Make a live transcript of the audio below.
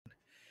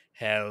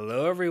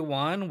Hello,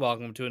 everyone.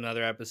 Welcome to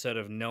another episode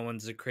of No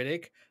One's a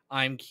Critic.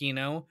 I'm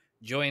Kino,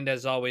 joined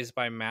as always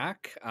by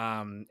Mac.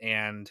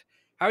 And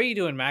how are you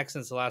doing, Mac?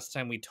 Since the last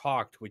time we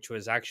talked, which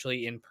was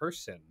actually in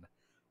person,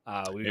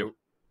 uh, we It, were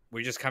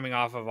we're just coming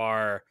off of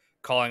our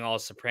calling all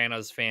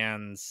Sopranos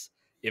fans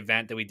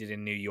event that we did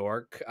in New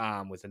York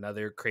with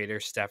another creator,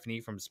 Stephanie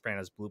from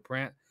Sopranos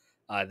Blueprint.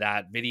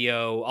 That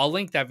video, I'll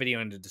link that video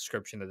in the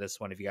description of this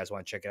one if you guys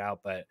want to check it out.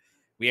 But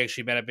we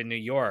actually met up in New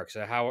York.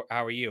 So how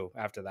are you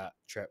after that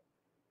trip?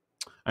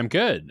 I'm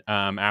good.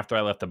 After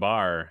I left the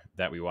bar,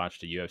 that we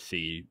watched a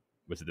UFC.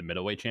 Was it the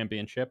middleweight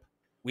championship?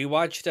 We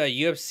watched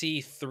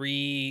UFC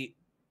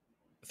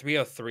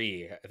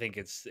 303. I think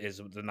is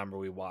the number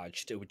we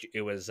watched.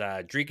 It was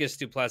Dricus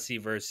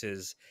Duplessis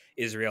versus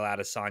Israel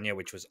Adesanya,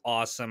 which was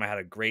awesome. I had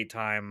a great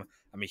time.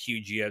 I'm a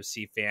huge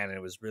UFC fan, and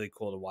it was really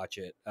cool to watch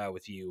it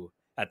with you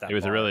at It that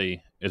was a bar. really,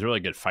 it was a really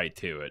good fight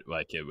too. It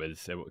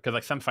was because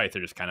like some fights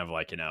are just kind of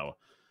like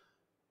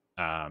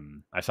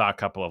I saw a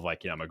couple of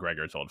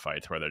McGregor's old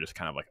fights where they're just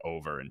kind of like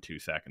over in 2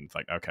 seconds.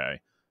 Like, okay,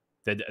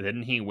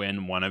 didn't he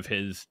win one of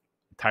his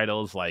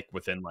titles like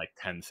within like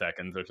 10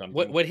 seconds or something?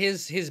 What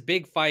his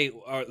big fight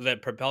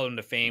that propelled him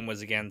to fame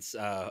was against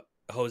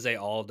Jose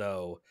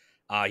Aldo.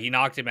 He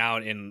knocked him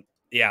out in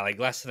like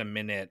less than a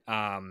minute.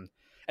 And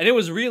it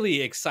was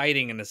really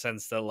exciting in the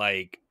sense that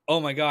like, oh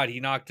my god, he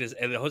knocked his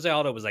and Jose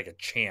Aldo was like a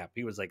champ.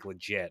 He was like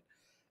legit.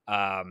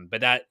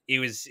 But that it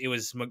was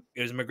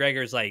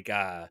McGregor's like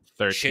shit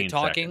 13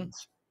 talking.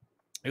 seconds.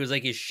 It was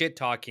like his shit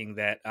talking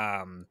that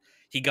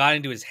he got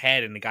into his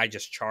head and the guy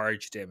just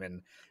charged him,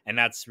 and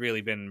that's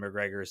really been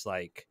McGregor's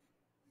like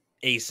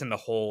ace in the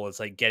hole. Is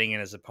like getting in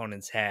his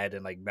opponent's head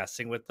and like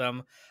messing with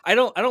them. I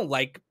don't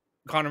like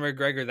Conor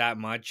McGregor that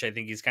much. I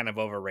think he's kind of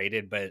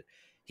overrated, but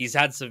he's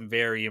had some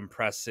very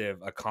impressive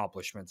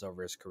accomplishments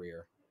over his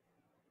career.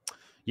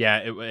 Yeah,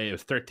 it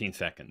was 13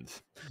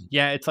 seconds.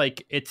 Yeah, it's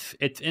like it's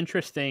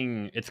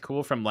interesting. It's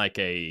cool from like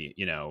a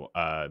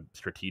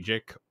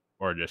strategic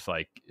or just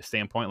like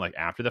standpoint, like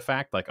after the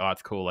fact. Like, oh,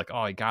 it's cool. Like, oh,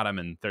 I got him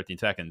in 13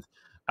 seconds.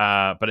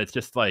 But it's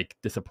just like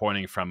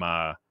disappointing from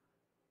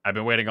I've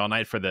been waiting all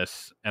night for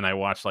this, and I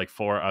watched like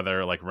four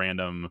other like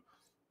random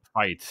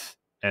fights,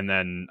 and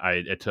then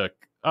it took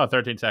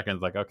 13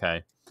 seconds. Like,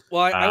 okay,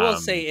 Well, I will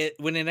say um, it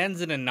when it ends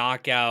in a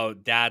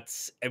knockout.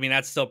 That's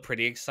still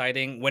pretty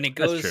exciting. When it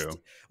that's goes true.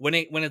 when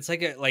it's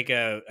like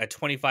a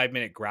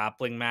 25-minute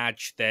grappling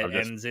match that I'm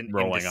just ends in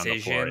rolling on the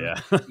floor.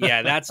 decision. Yeah,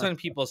 Yeah, that's when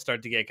people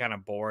start to get kind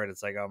of bored.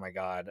 It's like, oh my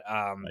god.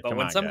 like, But come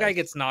when on, some guy guys.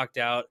 gets knocked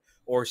out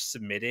or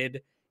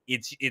submitted,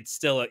 it's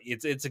still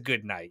it's a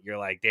good night. You're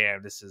like,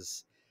 damn, this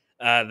is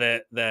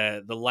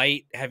the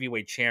light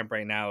heavyweight champ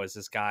right now is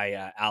this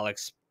guy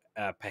Alex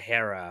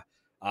Pereira.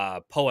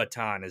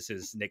 Poatan is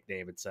his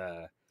nickname. It's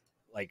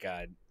like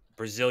a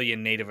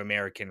Brazilian Native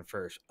American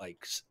for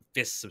like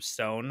fists of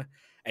stone,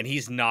 and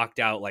he's knocked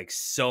out like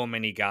so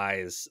many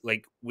guys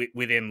like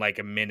within like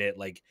a minute.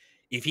 Like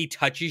if he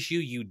touches you,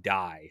 you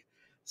die.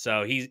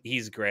 So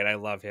he's great. I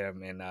love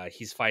him, and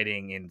he's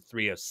fighting in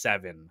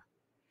 307.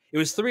 It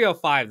was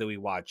 305 that we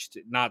watched,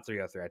 not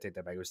 303. I take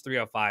that back. It was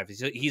 305.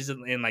 He's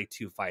in like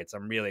two fights.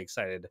 I'm really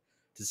excited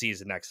to see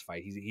his next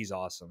fight. He's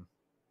awesome.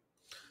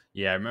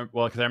 Yeah, I remember.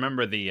 Well, because I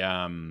remember the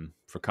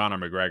for Conor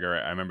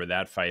McGregor, I remember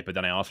that fight, but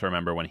then I also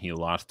remember when he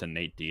lost to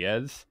Nate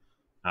Diaz,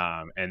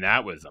 and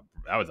that was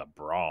a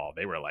brawl.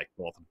 They were like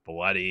both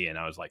bloody, and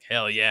I was like,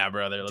 hell yeah,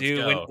 brother, let's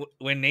Dude, go.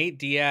 when Nate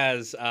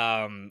Diaz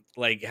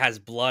like has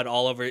blood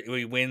all over when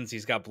he wins,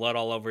 he's got blood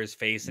all over his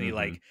face, and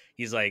Hmm.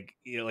 he's like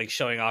like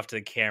showing off to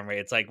the camera.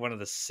 It's like one of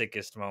the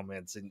sickest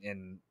moments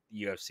in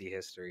UFC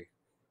history.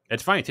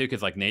 It's funny too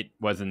because like Nate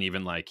wasn't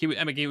even like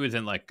I mean, he was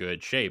in like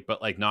good shape,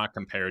 but like not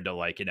compared to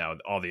like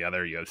all the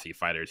other UFC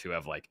fighters who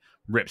have like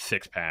ripped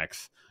six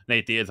packs.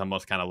 Nate Diaz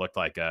almost kind of looked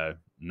like a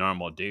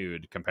normal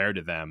dude compared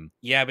to them,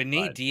 Yeah, but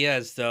Nate but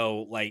Diaz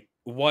though, like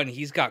one,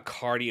 he's got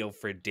cardio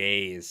for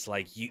days.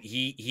 Like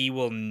he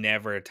will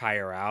never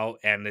tire out,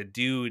 and the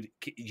dude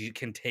you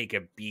can take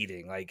a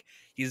beating. Like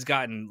he's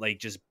gotten like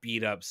just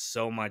beat up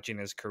so much in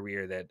his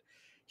career that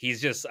he's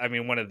just, I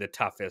mean, one of the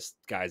toughest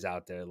guys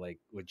out there. Like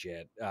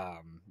legit.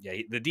 Yeah,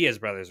 the Diaz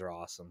brothers are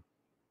awesome.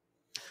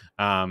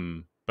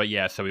 But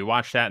yeah, so we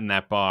watched that in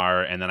that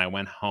bar, and then I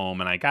went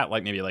home, and I got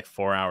like maybe like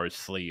 4 hours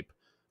sleep.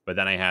 But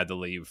then I had to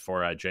leave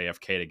for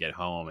JFK to get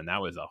home, and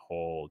that was a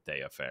whole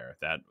day affair.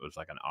 That was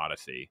like an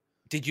odyssey.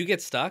 Did you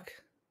get stuck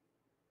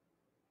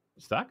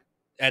Stuck?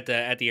 at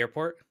the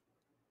airport?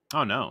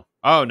 Oh no!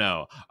 Oh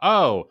no!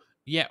 Oh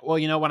yeah. Well,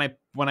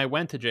 when I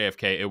went to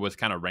JFK, it was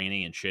kind of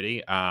rainy and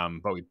shitty.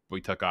 But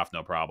we took off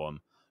no problem.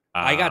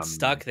 I got Um,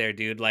 stuck there,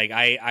 dude. Like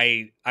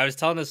I was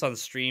telling this on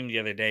stream the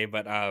other day,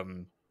 but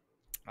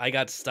I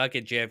got stuck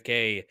at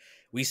JFK.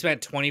 We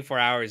spent 24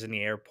 hours in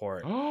the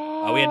airport. We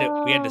had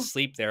to oh,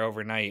 sleep there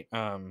overnight.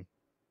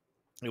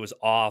 It was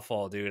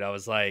awful, dude. I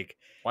was like,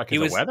 why? it Because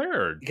of was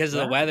weather or because of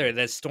the traffic?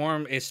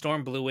 weather. A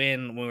storm blew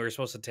in when we were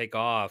supposed to take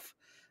off.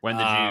 When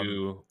did Um,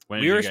 you? When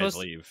did we you were guys supposed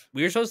leave?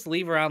 we were supposed to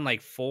leave around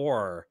like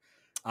 4.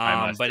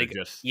 I must But have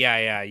just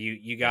yeah, you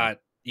yeah. got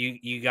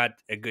you got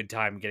a good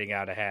time getting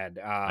out ahead.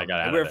 I got And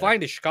out we of were there. flying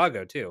to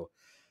Chicago too.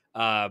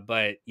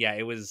 But yeah,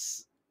 it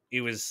was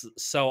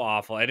so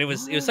awful, and it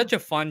was such a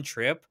fun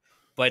trip.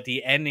 But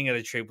the ending of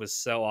the trip was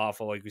so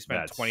awful. Like we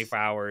spent That's 24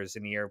 hours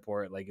in the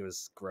airport. Like it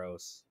was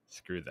gross.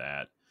 screw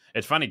that.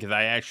 It's funny because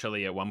I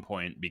actually at one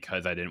point,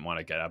 because I didn't want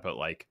to get up at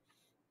like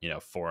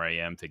 4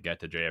 a.m. to get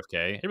to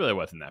JFK. It really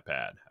wasn't that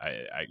bad.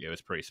 It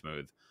was pretty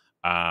smooth.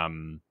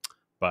 Um,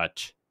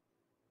 but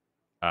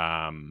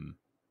um,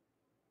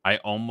 I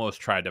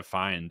almost tried to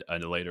find a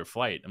later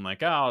flight. I'm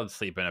like, oh, I'll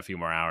sleep in a few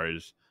more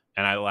hours.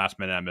 And at the last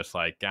minute, I'm just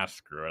like, "Gosh,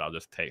 screw it. I'll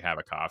just have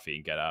a coffee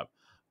and get up."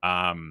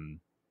 Um,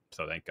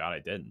 so thank God I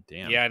didn't.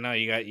 Damn. Yeah, no,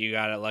 you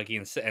got it lucky,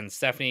 and and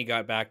Stephanie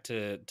got back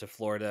to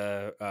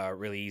Florida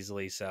really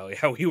easily. So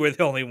yeah, we were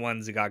the only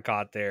ones who got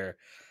caught there.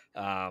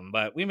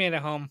 But we made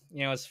it home.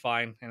 You know, it's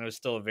fine, and it was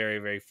still a very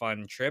very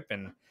fun trip.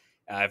 And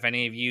if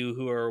any of you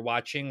who are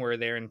watching were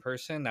there in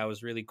person, that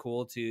was really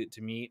cool to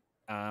meet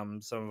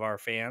some of our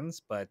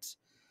fans. But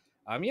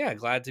yeah,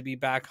 glad to be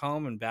back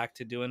home and back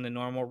to doing the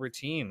normal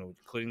routine,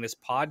 including this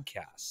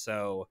podcast.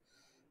 So,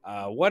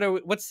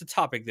 what's the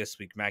topic this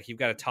week, Mac? You've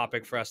got a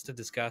topic for us to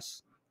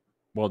discuss?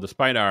 Well,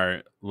 despite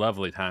our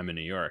lovely time in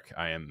New York,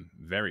 I am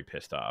very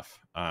pissed off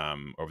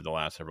over the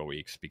last several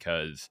weeks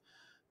because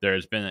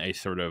there's been a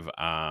sort of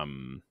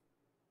um,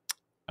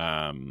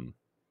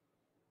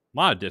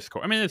 lot of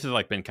discourse. I mean, this has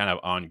like been kind of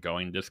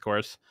ongoing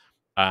discourse.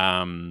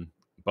 Um,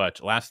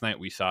 but last night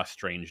we saw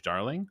Strange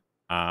Darling.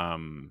 Have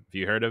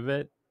you heard of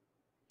it?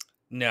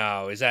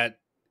 No, is that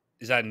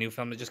a new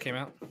film that just came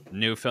out?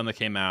 New film that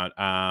came out.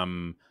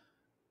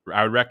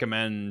 I would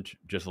recommend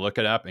just look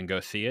it up and go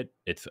see it.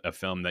 It's a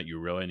film that you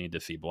really need to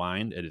see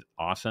blind. It is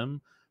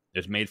awesome.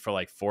 It's made for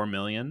like 4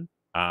 million.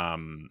 I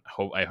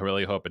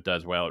really hope it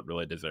does well. It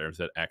really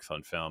deserves it.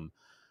 Excellent film.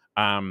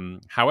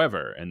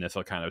 However, and this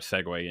will kind of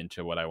segue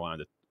into what I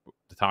wanted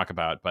to talk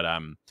about, but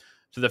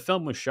so the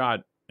film was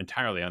shot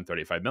entirely on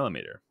 35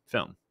 millimeter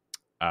film,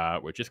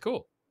 which is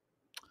cool.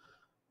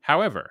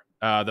 However,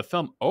 the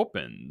film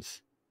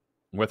opens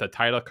with a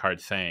title card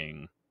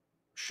saying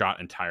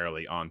shot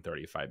entirely on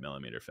 35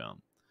 millimeter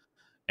film.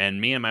 And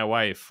me and my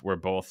wife were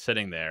both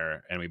sitting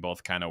there and we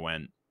both kind of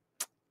went,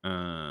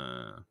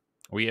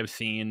 we have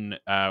seen,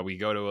 we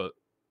go to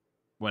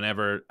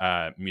whenever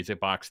Music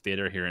Box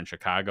Theater here in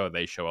Chicago,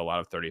 they show a lot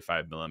of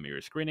 35 millimeter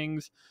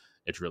screenings.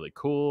 It's really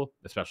cool,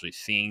 especially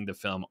seeing the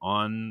film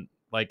on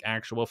like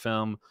actual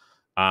film.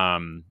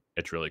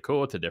 It's really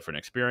cool. It's a different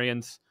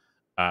experience.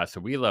 So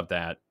we love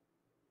that.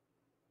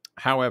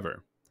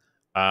 However,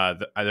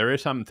 there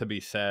is something to be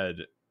said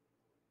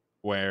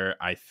where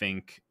I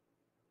think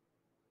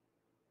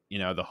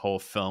the whole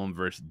film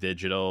versus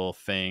digital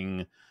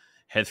thing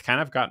has kind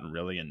of gotten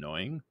really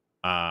annoying.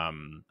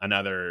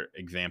 Another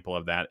example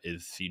of that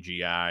is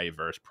CGI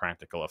versus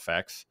practical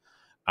effects.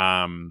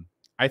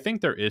 I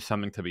think there is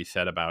something to be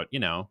said about,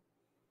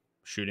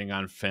 shooting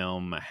on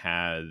film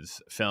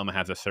has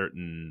a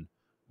certain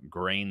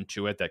grain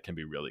to it that can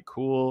be really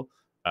cool.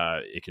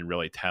 It can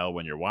really tell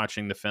when you're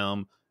watching the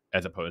film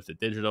as opposed to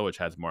digital, which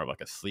has more of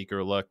like a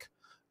sleeker look.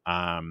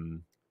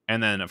 And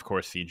then of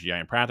course CGI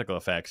and practical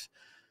effects.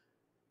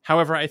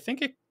 However, I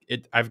think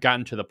I've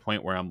gotten to the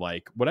point where I'm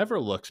like, whatever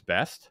looks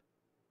best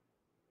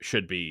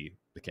should be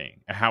the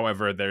king.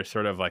 However, there's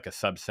sort of like a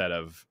subset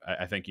of,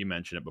 I think you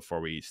mentioned it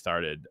before we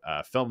started,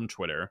 film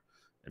Twitter,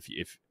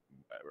 if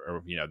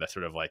or that's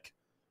sort of like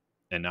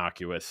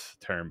innocuous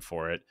term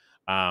for it,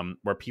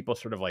 where people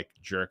sort of like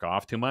jerk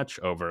off too much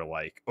over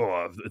like,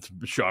 oh, it's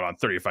shot on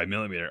 35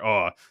 millimeter,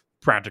 oh,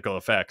 practical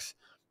effects.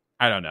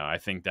 I don't know. I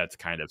think that's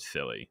kind of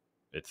silly.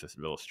 It's just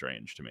a little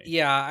strange to me.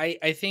 Yeah,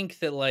 I think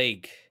that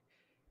like,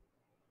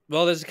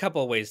 well, there's a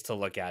couple of ways to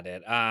look at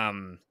it.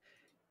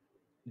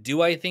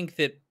 Do I think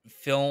that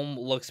film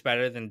looks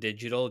better than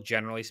digital,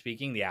 generally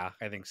speaking? Yeah,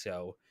 I think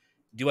so.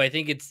 Do I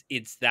think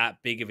it's that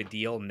big of a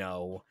deal?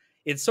 No.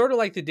 It's sort of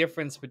like the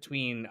difference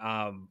between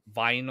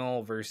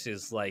vinyl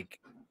versus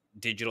like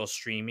digital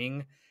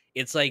streaming.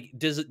 It's like,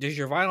 does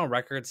your vinyl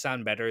record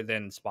sound better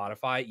than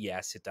Spotify?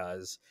 Yes, it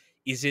does.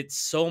 Is it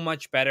so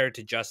much better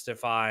to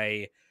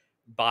justify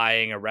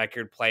buying a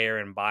record player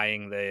and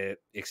buying the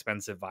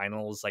expensive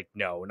vinyls? Like,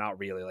 no, not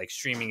really. Like,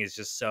 streaming is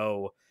just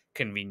so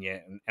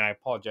convenient. And I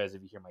apologize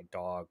if you hear my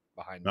dog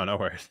behind No, me no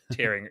worries.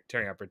 tearing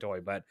up her toy,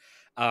 but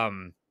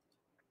um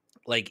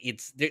like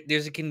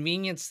there's a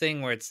convenience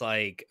thing where it's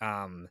like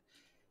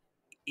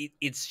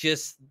it's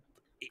just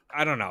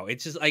I don't know.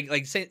 It's just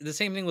the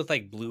same thing with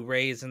like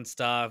Blu-rays and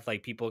stuff.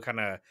 Like people kind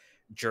of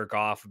jerk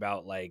off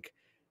about like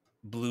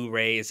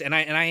Blu-rays, and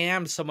I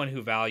am someone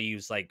who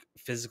values like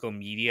physical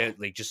media,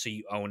 like just so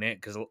you own it,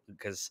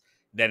 because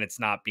then it's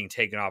not being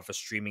taken off of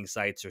streaming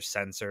sites or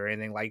censored or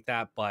anything like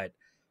that. But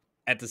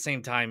at the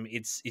same time,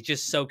 it's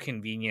just so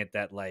convenient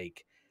that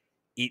like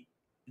it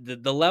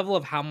the level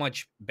of how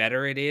much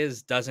better it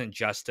is doesn't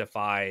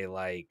justify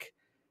like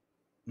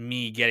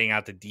me getting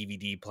out the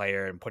DVD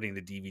player and putting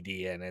the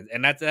DVD in,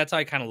 and that's how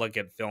I kind of look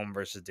at film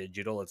versus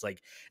digital. It's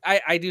like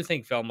I do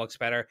think film looks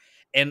better,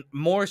 and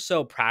more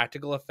so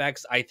practical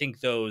effects. I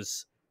think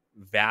those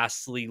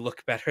vastly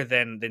look better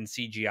than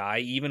CGI,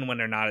 even when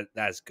they're not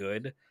as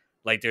good.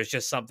 Like there's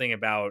just something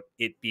about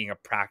it being a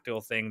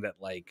practical thing that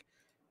like,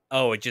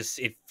 oh, it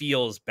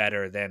feels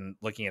better than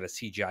looking at a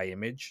CGI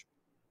image.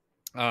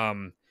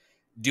 Um,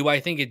 do I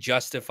think it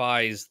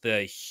justifies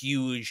the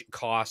huge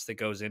cost that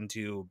goes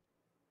into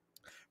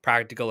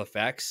practical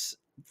effects?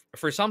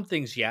 For some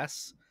things,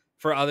 yes.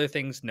 For other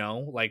things, no.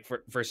 Like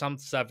for some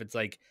stuff, it's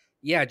like,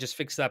 yeah, just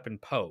fix it up in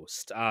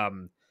post.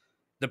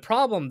 The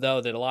problem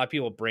though that a lot of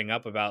people bring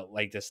up about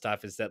like this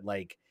stuff is that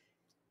like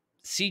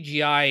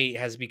CGI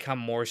has become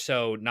more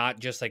so not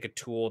just like a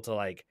tool to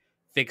like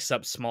fix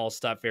up small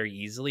stuff very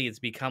easily. It's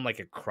become like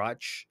a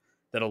crutch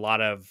that a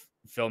lot of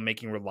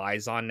filmmaking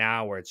relies on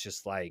now, where it's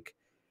just like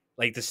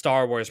the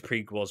Star Wars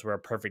prequels were a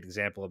perfect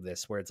example of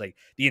this, where it's like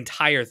the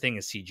entire thing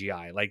is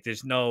CGI. Like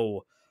there's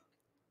no,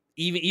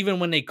 even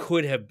when they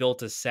could have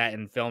built a set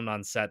and filmed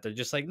on set, they're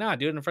just like, nah,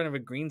 do it in front of a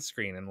green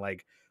screen and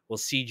like we'll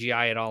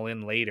CGI it all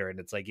in later. And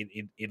it's like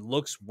it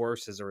looks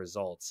worse as a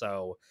result.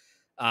 So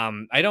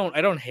I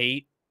don't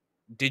hate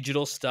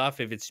digital stuff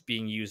if it's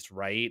being used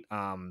right.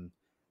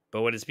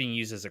 But when it's being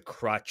used as a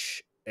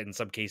crutch in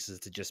some cases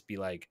to just be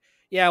like,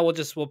 yeah,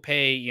 we'll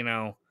pay,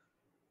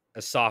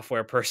 a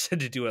software person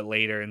to do it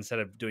later instead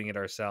of doing it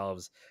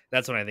ourselves,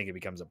 that's when I think it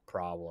becomes a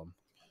problem.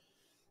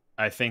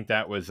 I think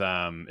that was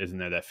isn't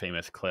there that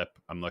famous clip,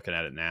 I'm looking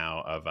at it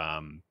now, of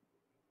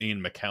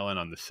Ian McKellen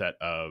on the set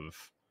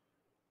of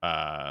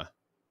uh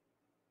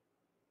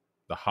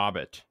The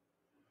Hobbit,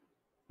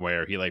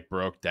 where he like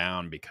broke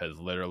down because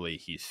literally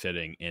he's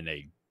sitting in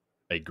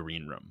a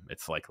green room.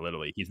 It's like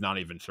literally he's not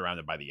even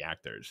surrounded by the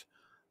actors.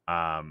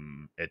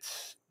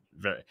 It's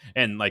very,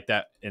 and like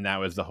that, and that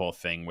was the whole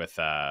thing with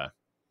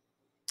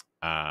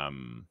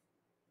um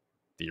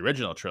the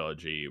original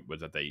trilogy, was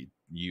that they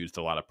used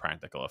a lot of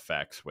practical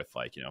effects with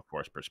like,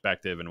 forced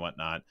perspective and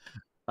whatnot.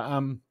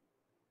 Um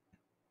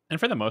and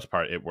for the most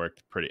part it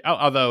worked pretty,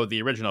 although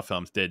the original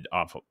films did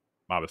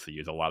obviously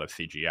use a lot of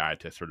CGI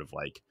to sort of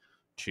like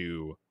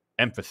to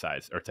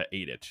emphasize or to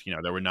aid it.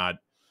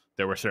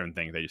 There were certain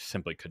things they just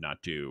simply could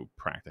not do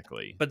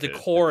practically But the to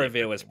core take of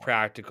it what was they want.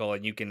 practical,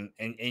 and you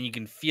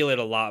can feel it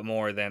a lot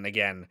more than,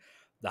 again,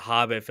 the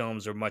Hobbit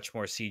films are much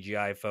more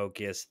CGI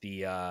focused.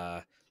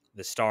 The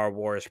Star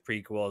Wars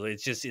prequels,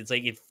 it's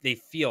like they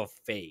feel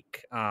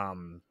fake.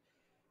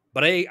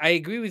 But I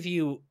agree with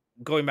you,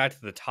 going back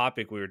to the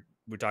topic we're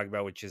talking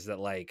about, which is that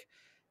like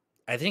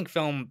I think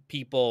film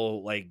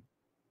people like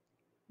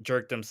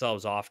jerk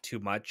themselves off too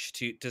much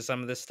to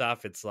some of this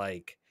stuff. It's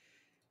like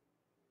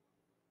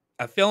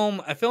a film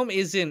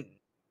isn't,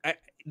 I,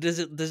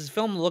 does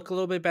film look a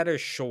little bit better?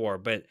 Sure,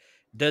 but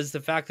does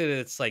the fact that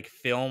it's like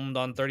filmed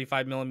on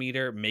 35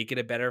 millimeter make it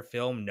a better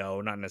film?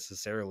 No, not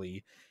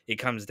necessarily. It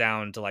comes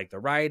down to like the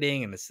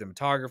writing and the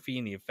cinematography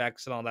and the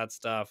effects and all that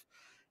stuff.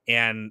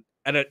 And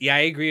yeah, I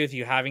agree with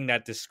you. Having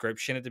that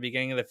description at the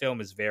beginning of the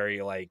film is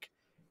very like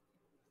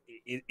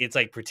it's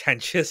like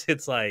pretentious.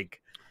 It's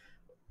like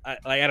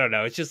I don't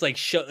know. It's just like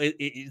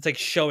it's like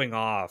showing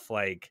off.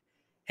 Like,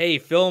 hey,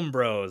 film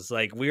bros,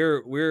 like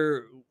we're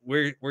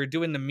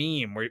doing the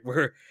meme.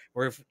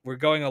 We're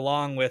going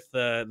along with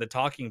the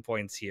talking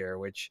points here.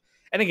 Which,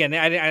 and again,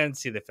 I didn't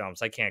see the film,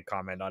 so I can't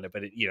comment on it.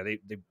 But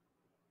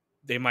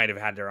they might have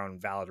had their own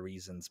valid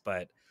reasons.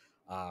 But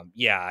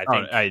yeah, I Oh,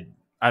 think.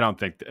 I don't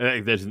think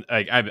there's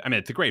like, I mean,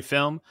 it's a great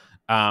film.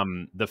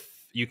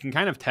 You can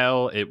kind of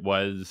tell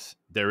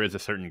there is a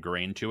certain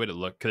grain to it. It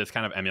look because it's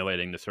kind of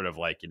emulating the sort of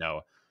like,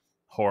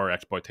 horror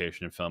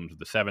exploitation films of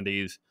the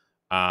 70s.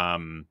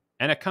 And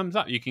it comes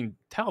up, you can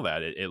tell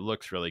that it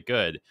looks really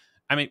good.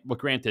 I mean, well,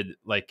 granted,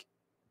 like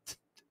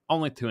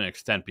only to an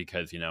extent,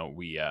 because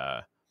we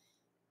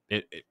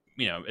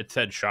it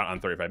said shot on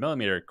 35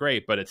 millimeter,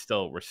 great, but it's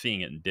still, we're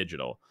seeing it in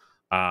digital.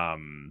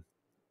 Um,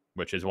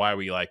 which is why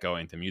we like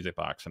going to Music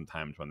Box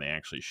sometimes when they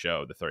actually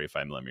show the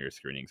 35 millimeter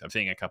screenings. I'm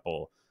seeing a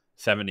couple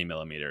 70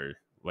 millimeter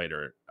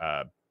later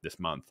this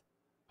month,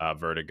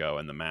 Vertigo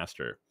and The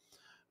Master.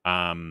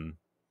 Um,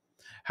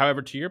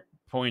 However, to your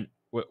point,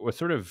 what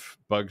sort of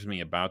bugs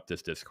me about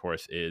this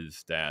discourse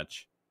is that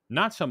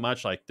not so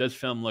much like, does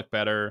film look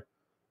better?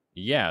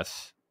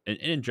 Yes.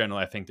 In general,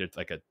 I think there's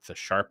like it's a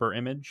sharper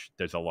image.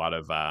 There's a lot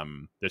of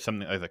there's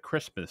something like a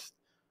crispness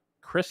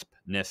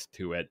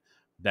to it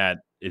that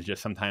is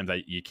just sometimes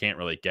you can't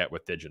really get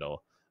with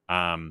digital.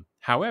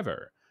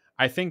 However,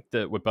 I think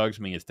that what bugs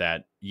me is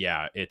that,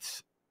 yeah,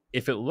 it's,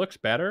 if it looks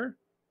better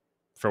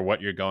for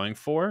what you're going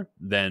for,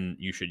 then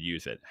you should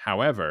use it.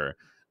 However,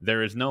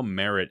 there is no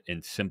merit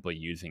in simply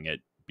using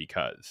it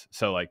because.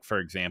 So, like, for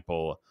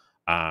example,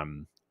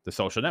 The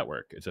Social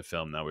Network is a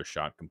film that was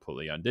shot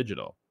completely on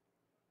digital.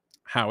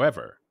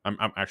 However, I'm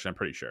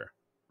pretty sure,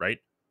 right?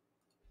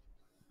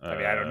 I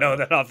mean, I don't know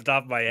that off the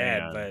top of my Hang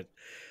head, on.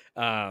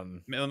 but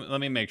um, Let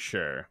me make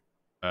sure.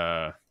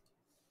 Uh,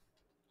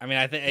 I mean,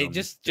 I think Filmed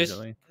just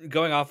digitally.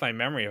 going off my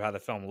memory of how the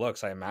film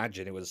looks, I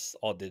imagine it was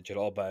all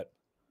digital. But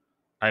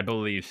I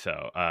believe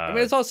so. I mean, Film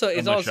it's was also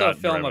a shot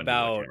film directly into the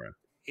about camera.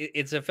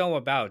 it's a film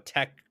about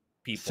tech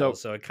people, So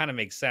so it kind of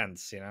makes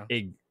sense.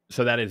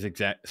 so that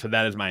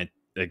is my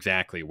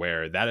exactly,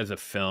 where that is a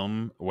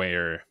film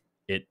where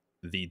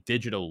the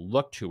digital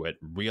look to it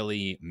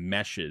really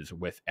meshes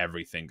with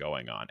everything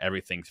going on.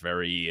 Everything's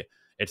very,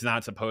 it's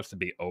not supposed to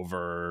be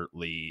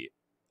overly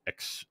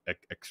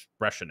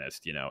expressionist,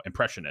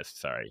 impressionist,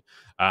 sorry.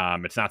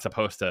 It's not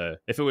supposed to,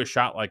 if it was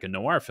shot like a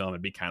noir film,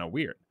 it'd be kind of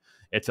weird.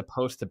 It's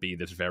supposed to be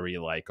this very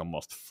like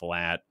almost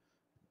flat,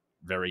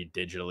 very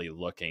digitally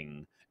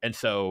looking. And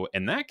so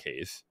in that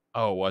case,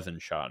 oh, it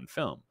wasn't shot in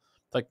film.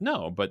 It's like,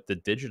 no, but the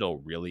digital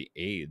really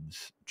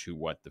aids to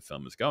what the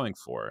film is going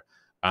for.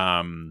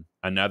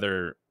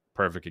 Another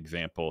perfect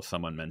example,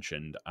 someone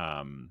mentioned,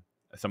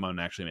 someone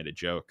actually made a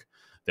joke.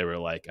 They were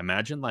like,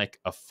 imagine like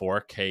a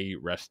 4K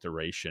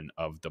restoration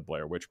of the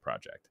Blair Witch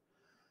Project.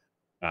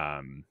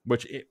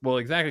 Well,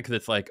 exactly, because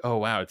it's like, oh,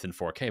 wow, it's in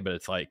 4K, but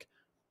it's like,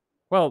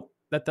 well,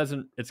 that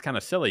doesn't, it's kind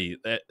of silly.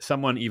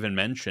 Someone even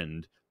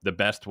mentioned the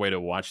best way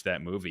to watch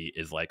that movie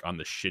is like on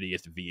the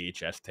shittiest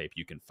VHS tape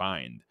you can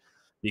find,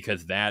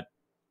 because the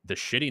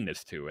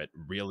shittiness to it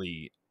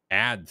really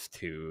adds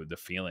to the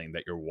feeling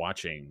that you're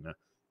watching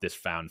this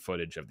found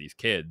footage of these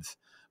kids.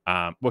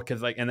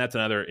 Because like, and that's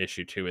another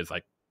issue too, is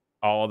like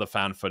all the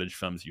found footage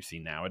films you see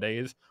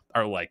nowadays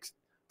are like,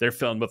 they're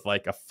filmed with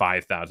like a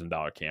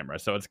 $5,000 camera.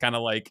 So it's kind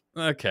of like,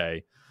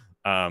 okay,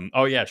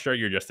 oh yeah, sure,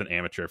 you're just an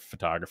amateur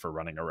photographer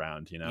running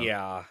around.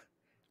 Yeah.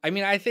 I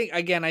mean, I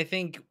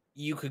think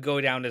you could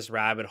go down this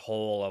rabbit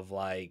hole of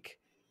like,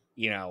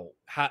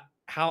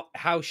 how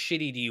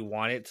shitty do you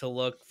want it to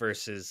look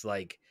versus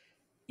like,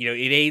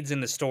 it aids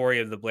in the story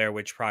of the Blair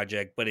Witch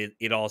Project, but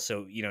it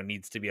also,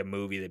 needs to be a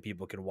movie that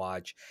people can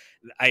watch.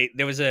 I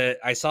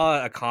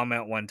saw a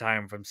comment one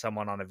time from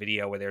someone on a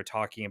video where they were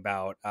talking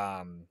about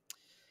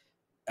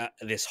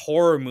this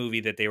horror movie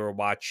that they were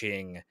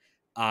watching.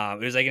 It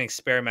was like an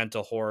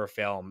experimental horror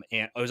film,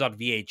 and it was on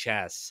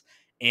VHS.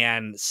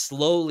 And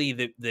slowly,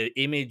 the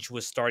image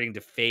was starting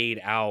to fade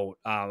out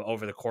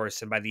over the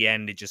course, and by the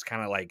end, it just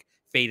kind of like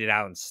faded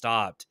out and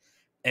stopped.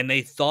 And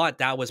they thought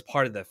that was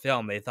part of the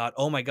film. They thought,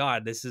 "Oh my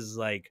god, this is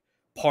like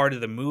part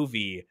of the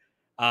movie."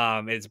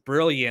 It's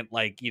brilliant,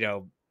 like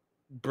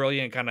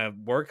brilliant kind of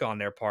work on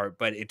their part.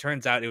 But it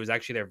turns out it was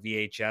actually their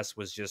VHS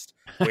was just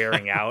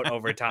wearing out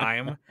over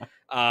time.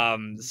 So I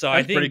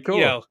That's pretty think,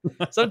 cool.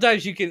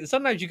 sometimes you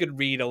can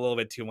read a little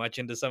bit too much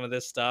into some of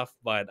this stuff,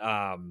 but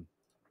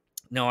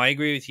no, I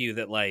agree with you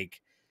that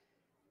like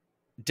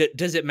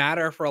does it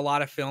matter for a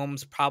lot of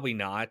films? Probably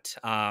not.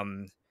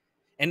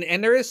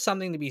 And there is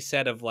something to be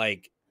said of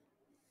like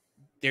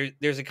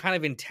there's a kind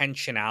of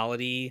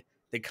intentionality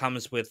that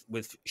comes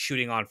with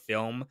shooting on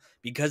film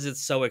because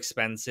it's so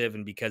expensive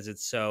and because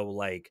it's so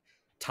like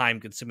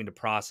time consuming to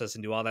process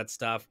and do all that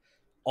stuff.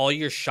 All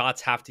your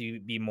shots have to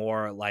be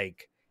more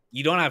like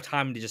you don't have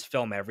time to just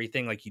film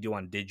everything like you do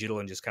on digital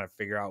and just kind of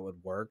figure out what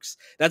works.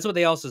 That's what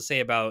they also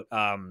say about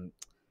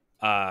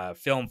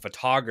film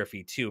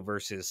photography too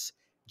versus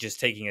just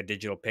taking a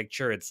digital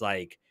picture. It's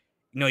like,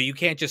 you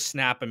can't just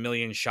snap a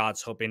million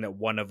shots hoping that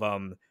one of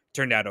them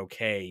turned out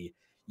okay.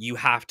 You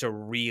have to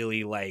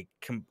really like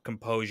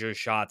compose your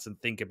shots and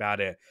think about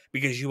it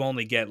because you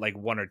only get like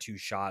one or two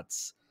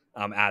shots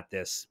at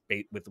this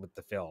with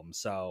the film.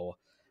 So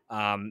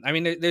I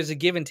mean there's a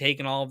give and take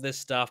in all of this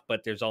stuff,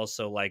 but there's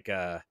also like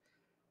a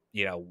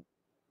you know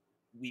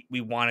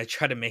we want to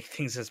try to make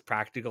things as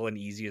practical and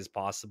easy as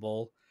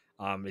possible.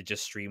 It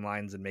just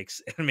streamlines and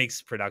makes it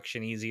makes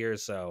production easier.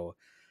 So,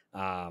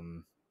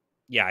 um,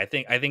 yeah, I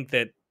think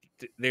that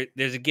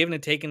there's a give and a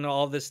take in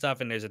all of this stuff,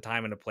 and there's a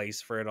time and a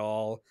place for it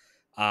all.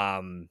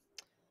 Um,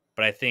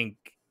 but I think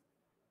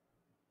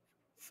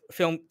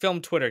film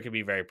Twitter can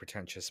be very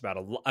pretentious about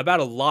about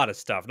a lot of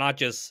stuff, not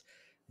just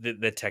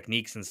the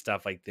techniques and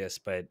stuff like this,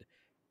 but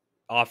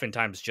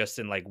oftentimes just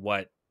in like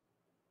what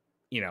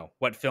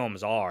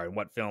films are and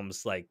what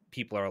films like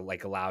people are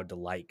like allowed to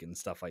like and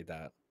stuff like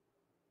that.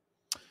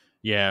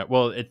 Yeah,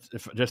 well,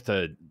 just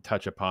to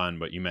touch upon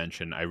what you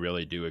mentioned, I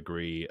really do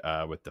agree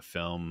with the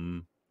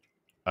film.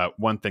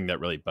 One thing that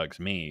really bugs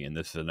me, and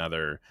this is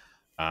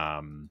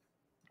um,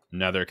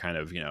 another kind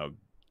of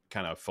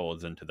kind of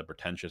folds into the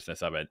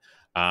pretentiousness of it.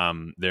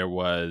 Do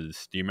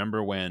you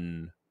remember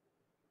when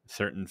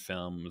certain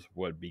films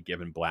would be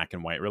given black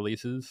and white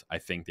releases? I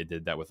think they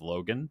did that with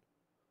Logan.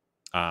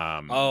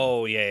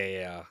 Oh yeah, yeah,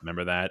 yeah.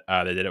 Remember that?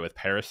 They did it with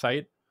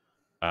Parasite.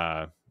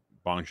 Uh,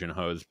 Bong Joon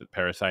Ho's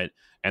Parasite,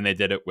 and they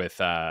did it with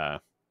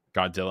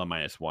Godzilla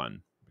minus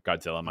one.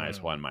 Godzilla minus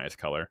Mm. one minus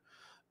color.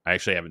 I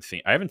actually haven't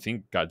seen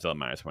Godzilla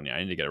minus one yet.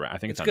 I need to get around. I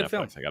think It's it's a on good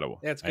film. Netflix. I gotta.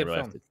 Yeah, it's a I good really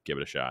have film. to give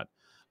it a shot.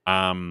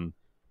 Um,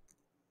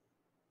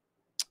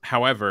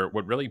 However,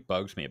 what really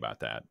bugs me about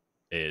that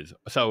is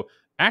so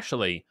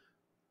actually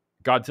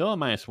Godzilla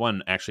minus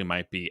one actually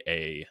might be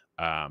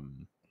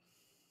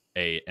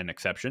an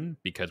exception,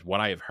 because what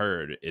I have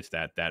heard is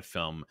that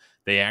film,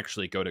 they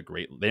actually go to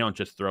great, they don't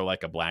just throw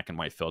like a black and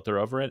white filter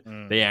over it.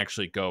 They Mm.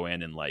 actually go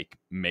in and like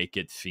make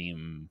it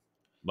seem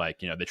like,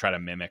 they try to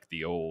mimic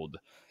the old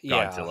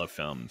Yeah. Godzilla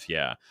films.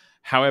 Yeah.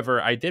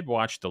 However, I did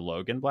watch the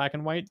Logan black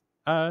and white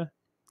uh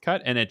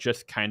cut, and it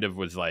just kind of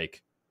was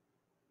like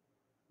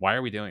Why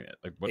are we doing it?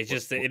 Like It's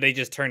just they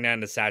just turn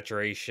down the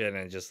saturation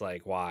and just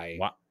like why.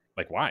 why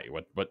why?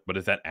 What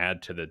does that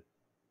add to the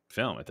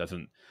film? It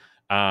doesn't.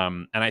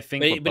 And I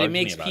think what But bugs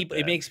me about it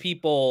that. makes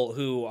people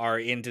who are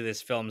into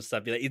this film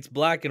stuff be like, it's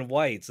black and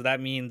white, so that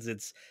means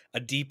it's a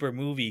deeper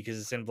movie because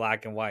it's in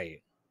black and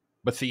white.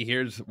 But see,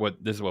 this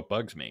is what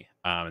bugs me,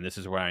 and this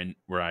is where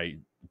I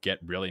get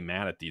really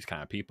mad at these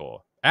kind of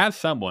people. As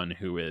someone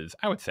who is,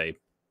 I would say,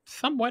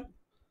 somewhat,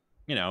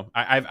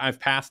 I've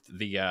passed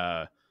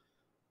the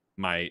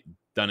my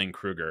Dunning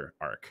Kruger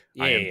arc.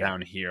 Yeah, I am yeah,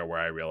 down here where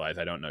I realize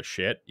I don't know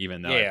shit,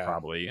 even though yeah,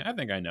 yeah. I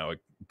think I know a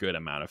good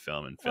amount of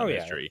film and Oh film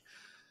yeah, history.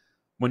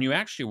 When you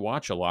actually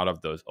watch a lot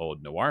of those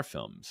old noir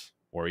films,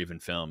 or even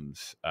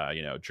films,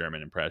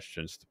 German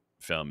impressionist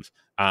films,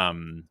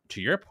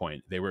 to your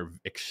point, they were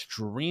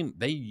extreme.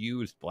 They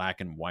used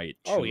black and white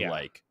oh to yeah,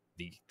 like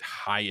the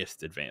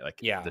highest advantage, like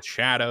yeah, the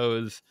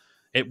shadows.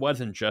 It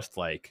wasn't just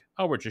like,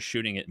 oh, we're just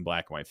shooting it in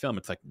black and white film.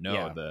 It's like, no,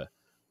 yeah.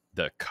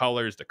 the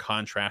colors, the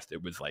contrast,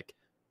 it was like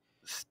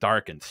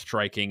stark and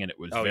striking, and it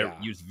was Oh very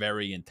yeah. used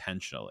very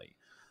intentionally.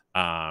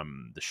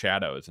 The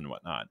shadows and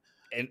whatnot.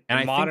 And And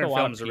I think a modern lot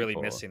of films are really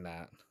people missing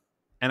that.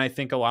 and I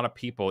think a lot of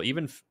people,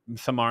 even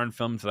some modern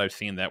films that I've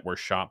seen that were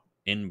shot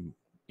in,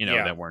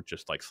 Yeah, that weren't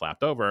just like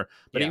slapped over,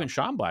 but yeah. even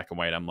shot in black and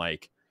white, I'm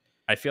like,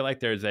 I feel like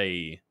The there's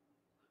a,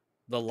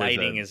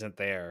 lighting isn't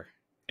there.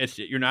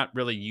 you're not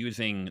really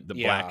using the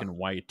black Yeah, and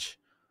white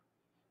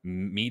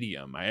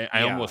medium. I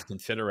yeah. almost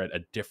consider it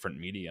a different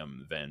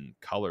medium than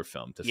color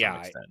film to some Yeah,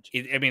 extent,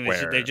 I mean,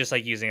 they're where just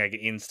like using like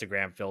an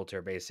Instagram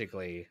filter,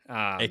 basically.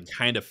 it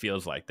kind of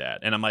feels like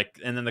that. And I'm like,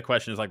 and then the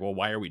question is like, well,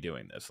 why are we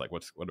doing this? Like,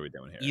 what are we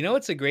doing here? You know,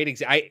 it's a great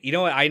you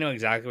know what? I know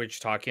exactly what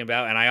you're talking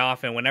about, and I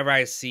often, whenever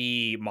I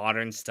see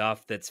modern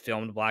stuff that's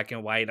filmed black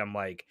and white, I'm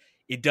like,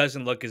 it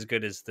doesn't look as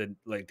good as the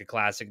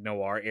classic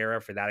noir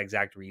era for that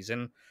exact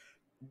reason.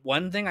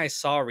 One thing I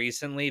saw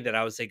recently that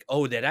I was like,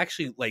 "Oh, that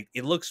actually like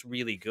it looks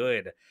really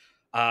good."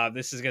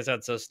 This is gonna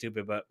sound so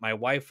stupid, but my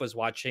wife was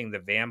watching the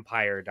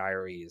Vampire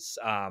Diaries,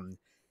 and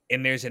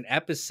there's an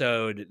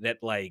episode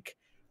that like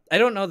I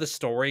don't know the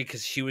story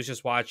because she was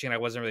just watching. I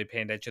wasn't really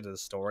paying attention to the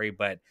story,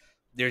 but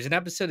there's an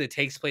episode that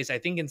takes place, I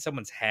think, in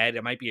someone's head.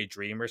 It might be a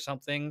dream or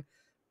something,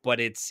 but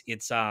it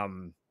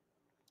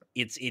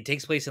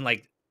takes place in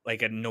like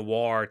a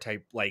noir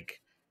type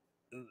like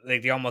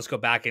they almost go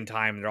back in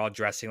time. They're all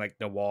dressing like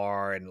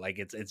noir, and like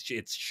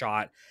it's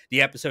shot.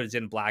 The episode is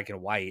in black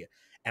and white,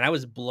 and I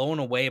was blown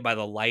away by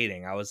the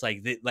lighting. I was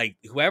like, like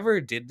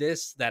whoever did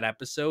that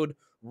episode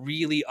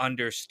really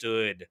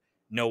understood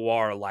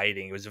noir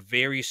lighting. It was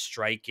very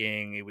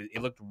striking.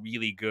 It looked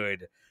really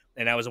good,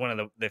 and that was one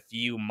of the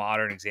few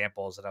modern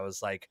examples that I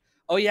was like,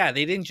 oh yeah,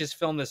 they didn't just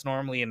film this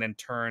normally and then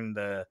turn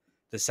the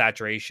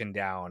saturation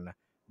down.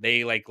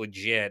 They like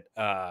legit.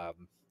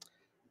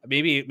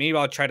 Maybe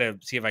I'll try to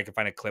see if I can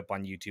find a clip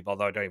on YouTube.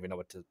 Although I don't even know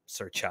what to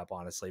search up,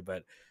 honestly.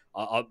 But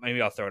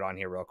maybe I'll throw it on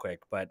here real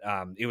quick. But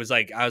it was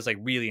like I was like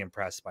really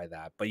impressed by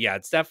that. But yeah,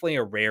 it's definitely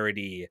a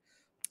rarity.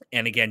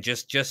 And again,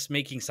 just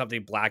making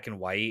something black and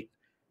white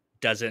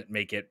doesn't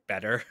make it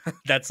better.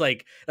 That's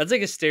like a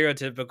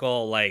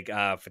stereotypical like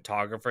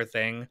photographer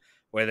thing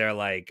where they're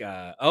like,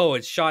 oh,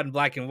 it's shot in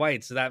black and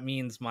white, so that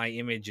means my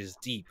image is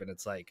deep. And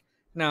it's like,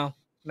 no,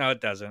 no,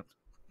 it doesn't.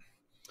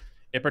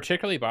 It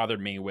particularly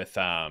bothered me with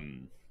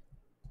the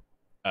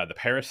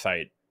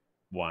Parasite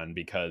one,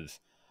 because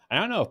I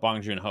don't know if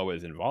Bong Joon Ho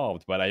is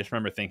involved, but I just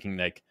remember thinking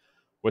like,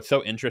 what's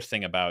so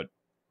interesting about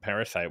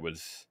Parasite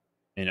was,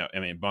 I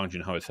mean, Bong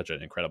Joon Ho is such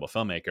an incredible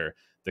filmmaker.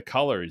 The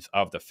colors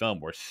of the film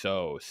were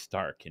so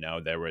stark.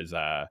 There was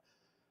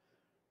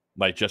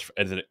like, just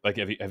as it like,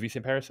 have you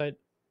seen Parasite?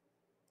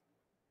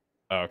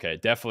 Oh, okay,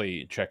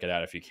 definitely check it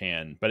out if you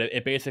can. But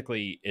it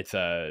basically, it's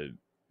a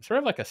sort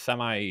of like a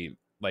semi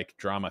like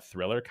drama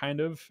thriller kind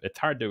of. It's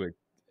hard to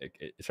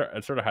it's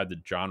sort of hard to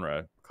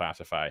genre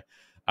classify.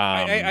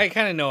 I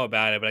kind of know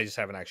about it, but I just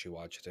haven't actually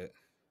watched it.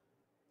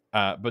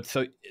 But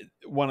so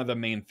one of the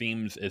main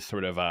themes is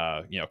sort of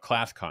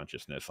class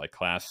consciousness, like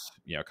class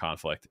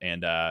conflict,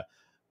 and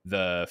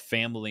the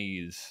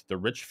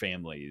rich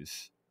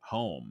families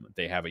home,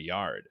 they have a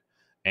yard,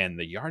 and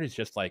the yard is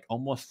just like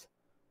almost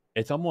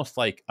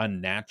like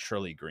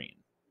unnaturally green.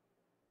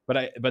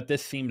 But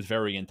this seems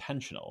very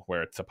intentional,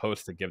 where it's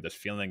supposed to give this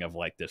feeling of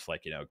like this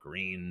like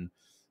green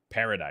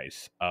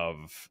paradise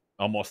of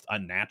almost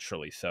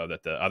unnaturally, so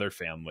that the other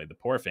family, the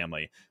poor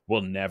family,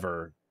 will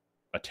never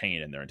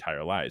attain in their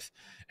entire lives.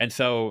 And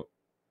so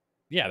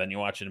yeah, then you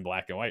watch it in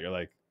black and white, you're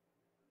like,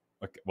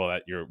 okay, well,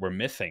 we're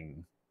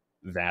missing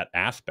that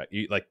aspect.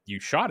 You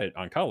shot it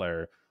on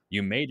color,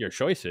 you made your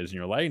choices and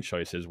your lighting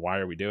choices. Why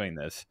are we doing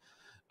this?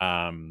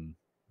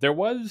 There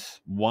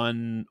was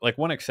one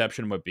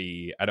exception would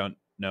be, I don't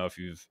know if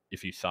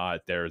you saw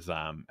it. There's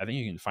I think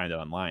you can find it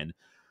online.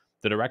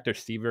 The director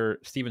Steven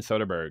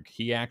Soderbergh,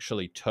 he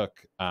actually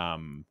took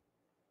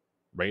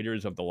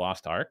Raiders of the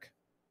Lost Ark,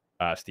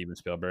 Steven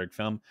Spielberg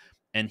film,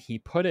 and he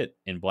put it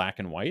in black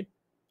and white.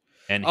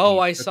 And Oh,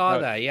 he I took saw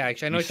out that. Yeah,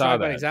 actually, I know you what you're saw talking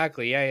about that,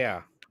 exactly. Yeah,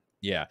 yeah.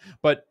 yeah.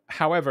 But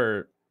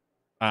however,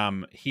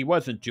 he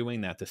wasn't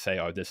doing that to say,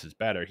 oh, this is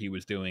better. He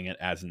was doing it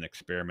as an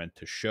experiment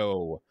to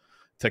show,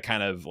 to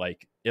kind of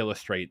like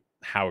illustrate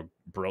how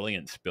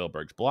brilliant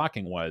Spielberg's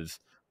blocking was,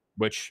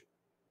 which,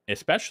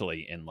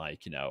 especially in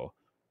like,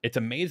 it's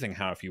amazing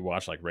how if you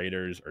watch like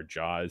Raiders or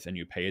Jaws and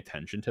you pay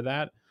attention to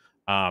that,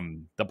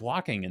 the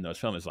blocking in those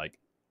films is like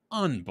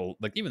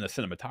like even the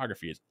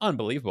cinematography is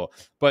unbelievable,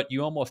 but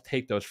you almost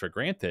take those for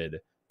granted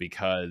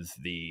because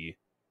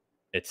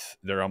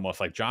they're almost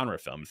like genre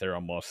films. They're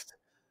almost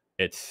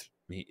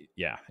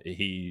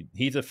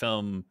he's a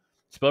film.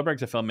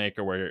 Spielberg's a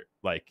filmmaker where,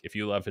 like, if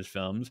you love his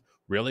films,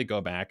 really go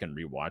back and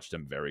rewatch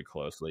them very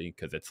closely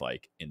because it's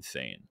like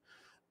insane.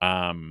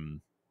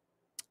 Um,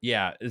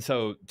 yeah.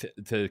 So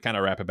to kind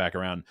of wrap it back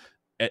around,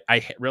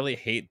 really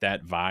hate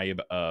that vibe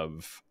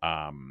of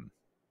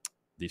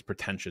these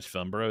pretentious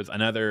film bros.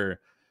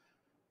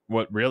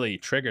 What really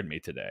triggered me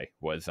today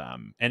was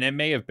and it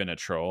may have been a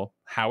troll,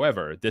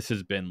 however, this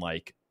has been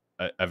like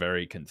a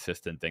very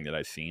consistent thing that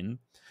I've seen,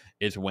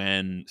 is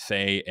when,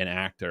 say, an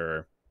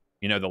actor,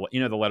 the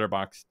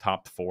Letterboxd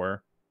top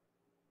four.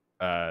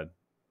 Yeah,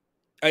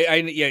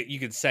 you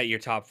could set your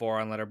top 4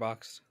 on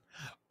Letterboxd.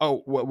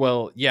 Oh,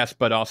 well, yes,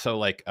 but also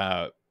like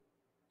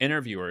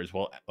interviewers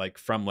will, like,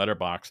 from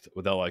Letterboxd,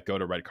 they'll like go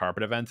to red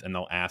carpet events and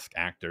they'll ask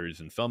actors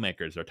and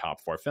filmmakers their top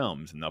 4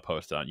 films, and they'll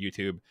post it on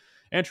YouTube,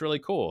 and it's really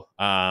cool.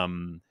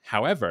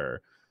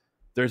 However,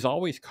 there's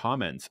always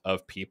comments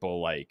of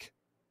people like,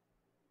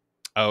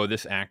 oh,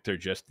 this actor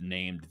just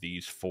named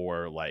these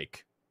 4,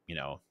 like,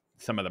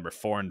 some of them are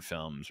foreign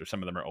films or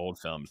some of them are old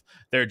films.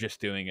 They're just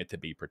doing it to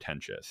be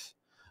pretentious.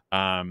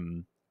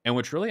 Um, and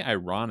what's really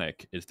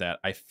ironic is that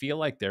I feel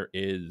like there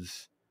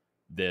is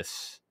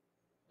this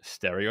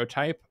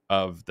stereotype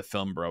of the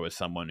film bro as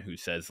someone who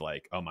says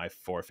like, oh, my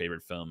 4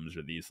 favorite films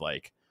are these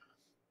like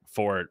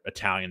 4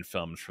 Italian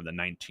films from the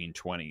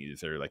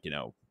 1920s or like,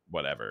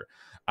 whatever.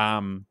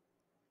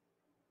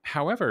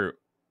 However,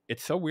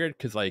 it's so weird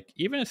because, like,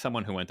 even as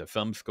someone who went to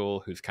film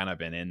school, who's kind of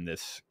been in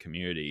this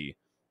community,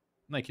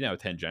 like,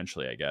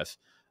 tangentially, I guess,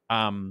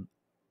 um,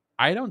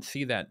 I don't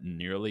see that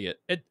nearly.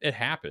 It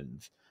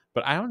happens,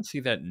 but I don't see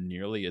that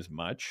nearly as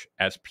much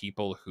as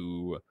people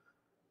who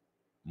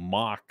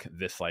mock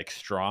this like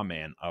straw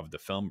man of the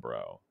film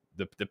bro.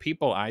 The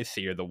people I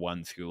see are the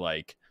ones who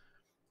like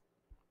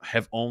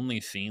have only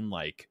seen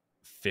like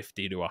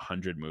 50 to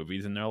 100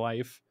 movies in their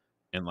life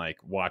and like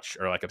watch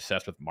or like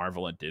obsessed with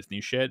Marvel and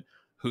Disney shit,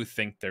 who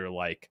think they're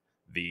like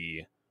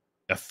the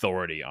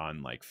authority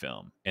on like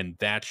film. And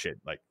that shit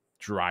like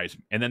drives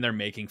me. And then they're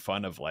making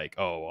fun of like,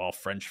 oh, all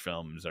French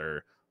films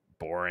are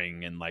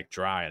boring and like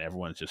dry and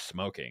everyone's just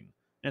smoking.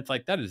 And it's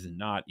like, that is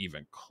not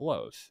even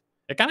close.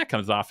 It kind of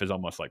comes off as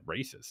almost like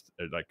racist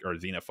or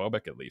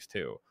xenophobic, at least,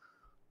 too.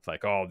 It's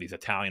like, oh, these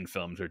Italian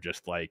films are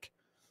just like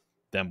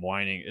them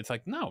whining. It's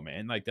like, no,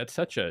 man, like that's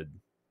such a,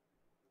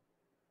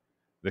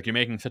 like, you're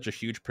making such a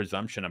huge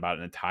presumption about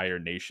an entire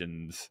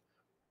nation's,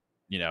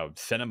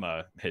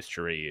 cinema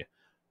history.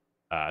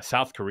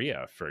 South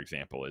Korea, for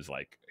example, is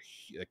like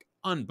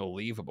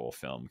unbelievable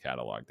film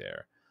catalog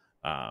there.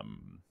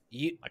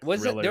 Like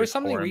Was it there was thrillers,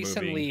 something horror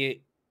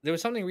movie.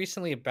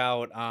 recently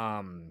about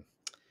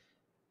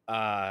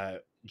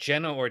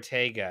Jenna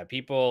Ortega.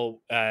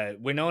 People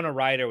Winona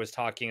Ryder was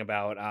talking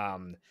about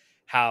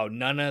how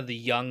none of the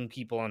young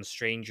people on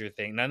Stranger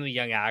Things, none of the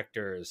young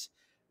actors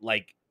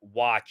like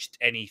watched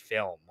any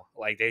film.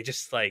 Like they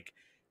just like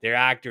they're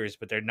actors,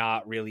 but they're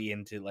not really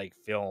into like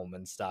film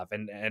and stuff.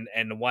 And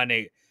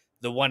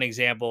the one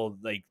example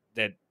like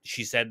that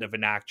she said of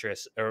an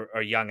actress or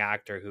a young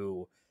actor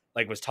who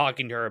like was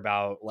talking to her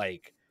about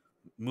like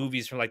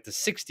movies from like the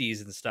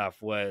 60s and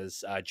stuff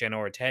was Jenna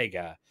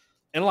Ortega.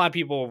 And a lot of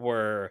people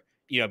were,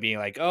 being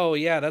like, "Oh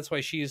yeah, that's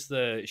why she's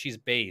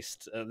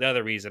based." The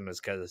other reason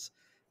is cuz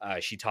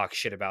she talks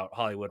shit about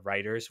Hollywood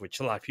writers, which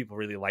a lot of people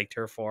really liked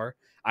her for.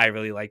 I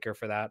really like her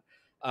for that.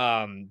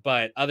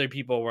 But other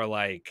people were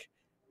like,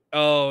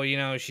 "Oh,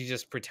 she's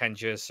just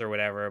pretentious or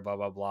whatever, blah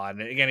blah blah."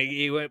 And again,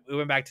 it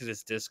went back to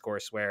this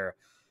discourse where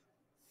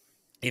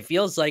it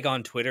feels like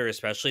on Twitter,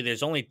 especially,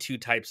 there's only 2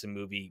 types of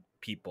movie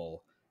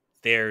people.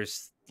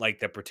 There's like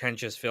the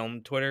pretentious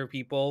film Twitter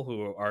people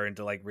who are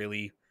into like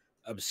really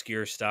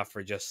obscure stuff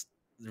for just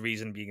the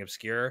reason being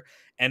obscure.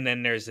 And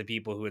then there's the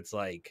people who it's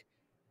like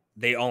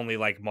they only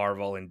like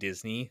Marvel and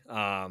Disney.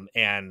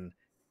 And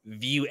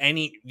view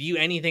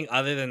anything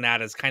other than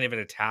that as kind of an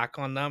attack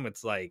on them.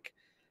 It's like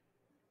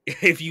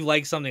if you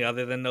like something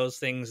other than those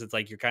things, it's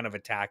like you're kind of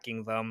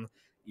attacking them.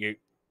 You're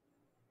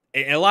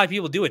And a lot of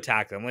people do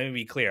attack them. Let me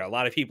be clear. A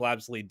lot of people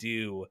absolutely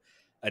do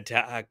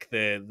attack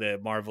the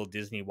Marvel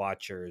Disney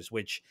watchers,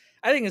 which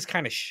I think is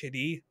kind of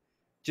shitty.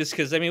 Just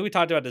because I mean, we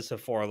talked about this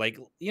before. Like,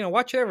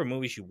 watch whatever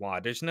movies you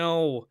want. There's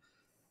no.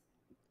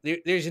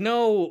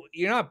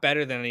 You're not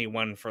better than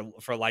anyone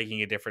for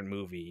liking a different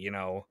movie.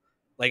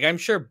 Like I'm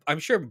sure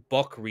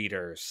book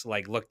readers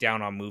like look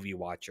down on movie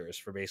watchers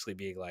for basically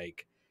being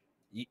like,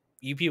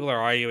 you people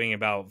are arguing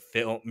about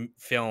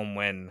film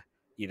when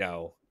you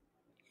know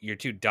you're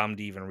too dumb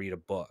to even read a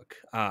book.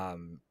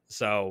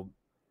 So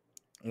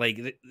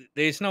Like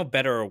there's no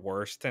better or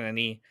worse than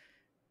any.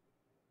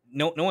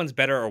 No one's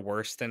better or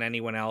worse than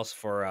anyone else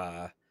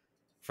for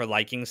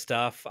liking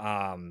stuff.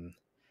 And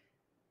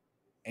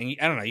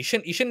I don't know. You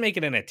shouldn't make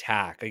it an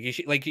attack. Like you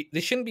should like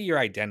this shouldn't be your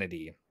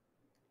identity.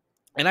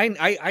 And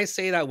I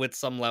say that with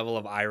some level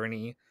of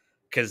irony,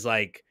 because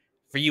like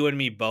for you and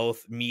me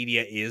both,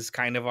 media is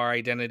kind of our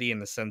identity in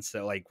the sense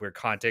that like we're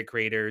content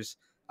creators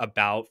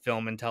about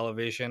film and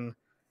television.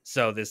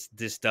 So this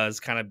does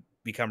kind of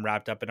become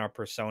wrapped up in our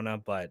persona,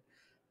 but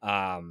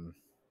um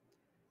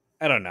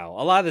I don't know.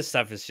 A lot of this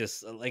stuff is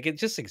just like it's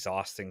just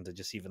exhausting to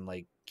just even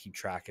like keep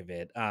track of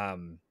it.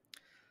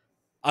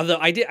 Although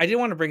I did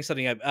want to bring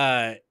something up.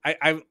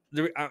 I'm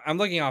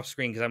looking off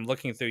screen because I'm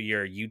looking through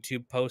your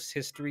YouTube post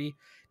history.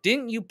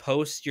 Didn't you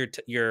post your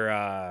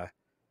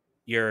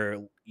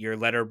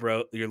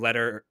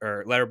letter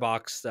or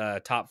letterbox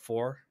top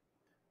four?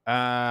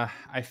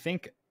 I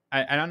think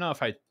I don't know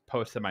if I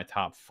posted my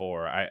top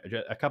four.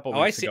 A couple Oh,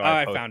 I weeks see. ago Oh,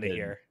 I I found it posted.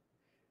 here.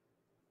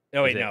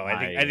 Oh Is wait, it no. my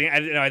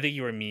No, I think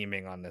you were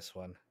memeing on this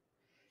one.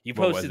 You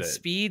what was posted it?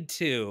 Speed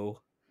 2,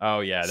 Oh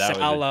yeah, that was a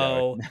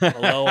Sallow, joke.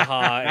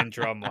 Aloha, and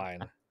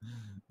Drumline.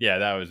 Yeah,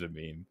 that was a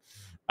meme.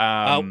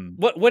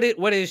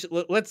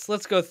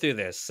 Let's go through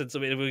this since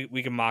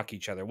we can mock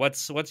each other.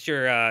 What's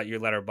your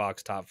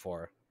letterbox top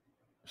four?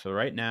 So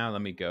right now,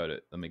 let me go to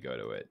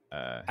it.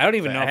 I don't So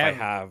even know if I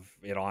have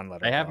it on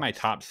I have my letterbox.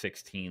 top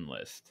 16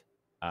 list.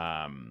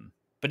 Um,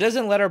 But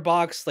doesn't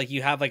letterbox like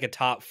you have like a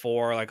top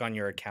four like on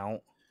your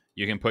account?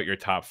 you can put your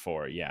top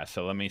four. Yeah.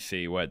 So let me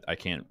see what I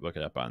can't look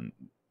it up on.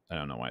 I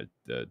don't know why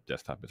the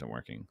desktop isn't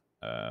working.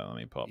 Let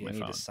me pull up Yeah, my phone.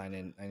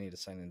 I need to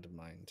sign into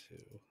mine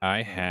too.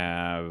 I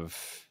have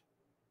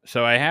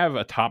so I have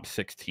a top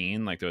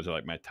 16. Like those are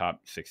like my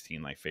top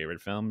 16 like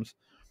favorite films.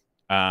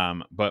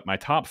 But my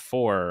top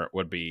four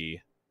would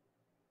be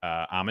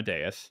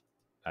Amadeus.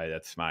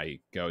 That's my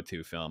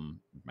go-to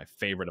film, my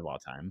favorite of all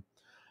time.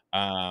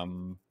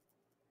 Um,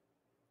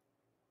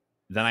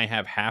 then I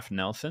have Half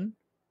Nelson,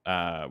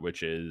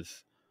 which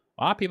is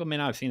a lot of people may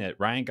not have seen it.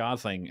 Ryan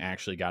Gosling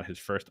actually got his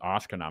first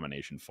Oscar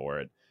nomination for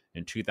it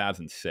in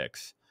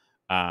 2006.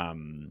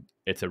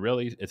 It's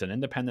an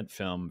independent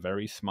film,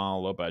 very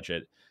small, low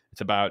budget.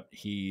 It's about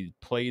he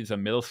plays a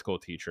middle school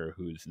teacher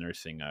who's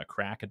nursing a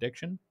crack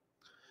addiction,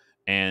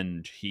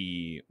 and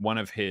one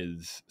of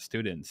his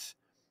students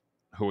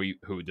who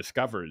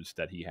discovers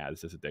that he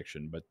has this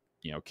addiction, but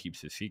keeps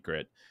his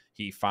secret.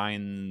 He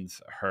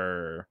finds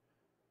her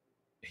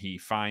he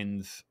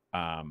finds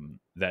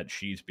that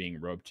she's being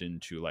roped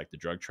into like the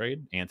drug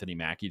trade. Anthony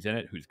Mackie's in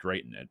it, who's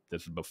great in it.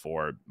 This is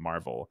before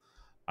Marvel.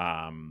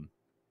 Um,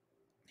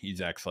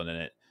 he's excellent in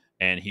it,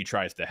 and he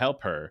tries to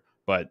help her,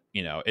 but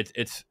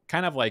it's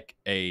kind of like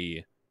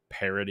a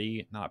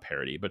parody, not a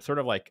parody, but sort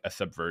of like a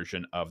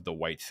subversion of the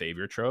white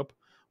savior trope,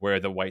 where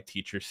the white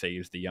teacher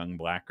saves the young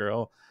black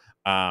girl.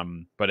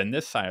 But in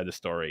this side of the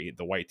story,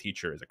 the white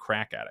teacher is a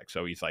crack addict,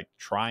 so he's like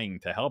trying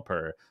to help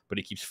her, but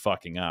he keeps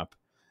fucking up,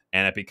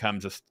 and it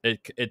becomes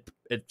it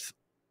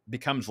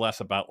becomes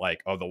less about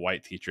like, oh, the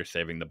white teacher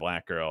saving the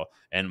black girl,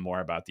 and more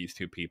about these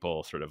two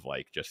people sort of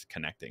like just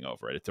connecting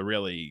over it. It's a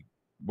really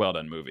well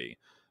done movie.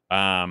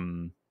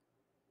 Um,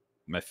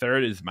 my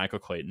third is Michael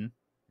Clayton.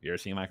 You ever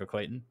seen Michael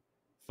Clayton?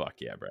 Fuck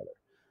yeah, brother.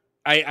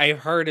 I've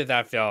heard of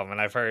that film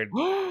and I've heard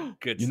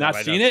good You stuff. not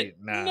I seen don't see it? it.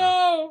 No.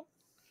 No,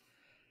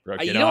 bro,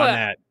 get You know on what?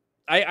 that.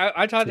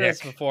 I talked about this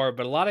Tick. before,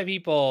 but a lot of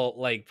people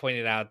like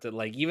pointed out that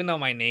like even though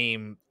my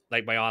name,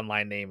 like my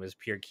online name is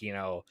Pure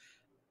Kino,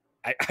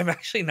 I'm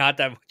actually not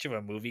that much of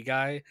a movie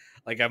guy.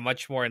 Like I'm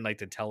much more in like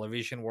the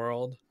television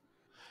world.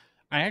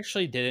 I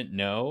actually didn't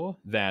know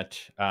that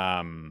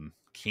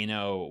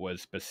Kino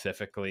was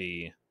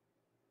specifically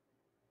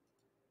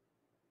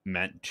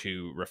meant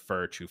to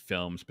refer to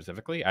film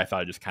specifically. I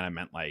thought it just kind of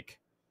meant like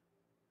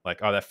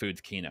oh, that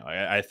food's Kino.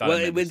 I thought it Well,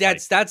 meant just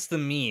like that's the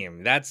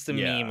meme. That's the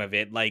meme yeah, of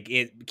it. Like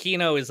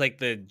Kino is like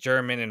the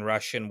German and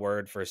Russian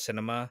word for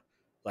cinema,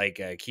 like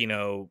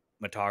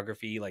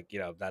kinematography. Like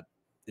that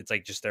it's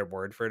like just their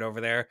word for it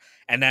over there.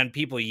 And then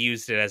people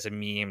used it as a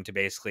meme to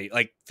basically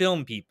like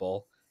film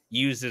people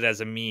used it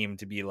as a meme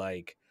to be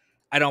like,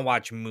 I don't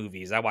watch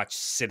movies. I watch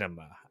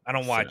cinema. I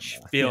don't watch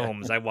cinema. Yeah,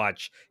 films. I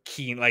watch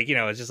Kino. Like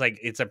it's just like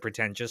it's a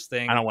pretentious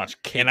I thing. don't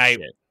watch And cake I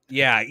shit.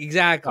 yeah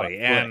Not a exactly.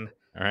 flick.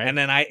 All right. And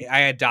then I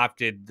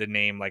adopted the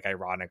name like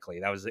ironically.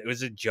 It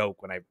was a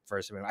joke when I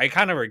first moved. I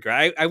kind of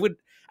regret. I would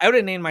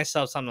have named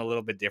myself something a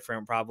little bit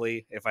different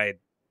probably if I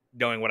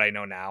knowing what I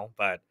know now.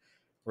 But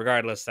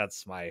regardless,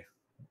 that's my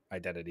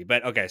identity.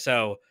 But okay,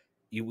 so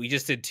we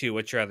just did two.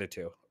 What's your other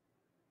two?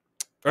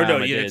 Or no,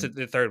 I it's did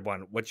the third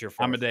one. What's your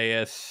fourth?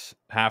 Amadeus,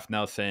 Half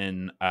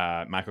Nelson,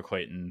 Michael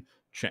Clayton.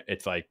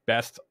 It's like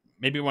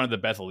maybe one of the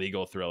best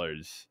legal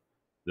thrillers.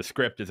 The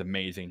script is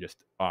amazing,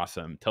 just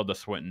awesome. Tilda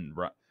Swinton,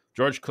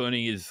 George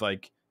Clooney is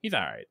like he's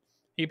all right.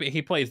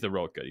 He plays the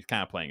role good. He's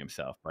kind of playing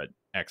himself, but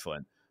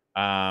excellent.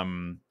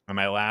 And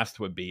my last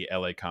would be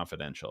L.A.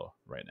 Confidential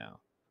right now.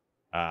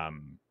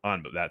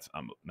 That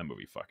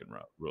movie fucking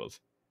rules.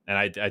 And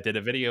I did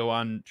a video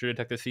on True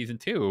Detective season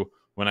 2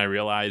 when I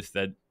realized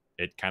that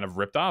it kind of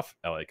ripped off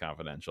LA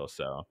Confidential.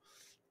 So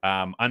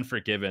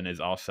Unforgiven is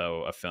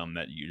also a film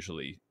that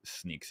usually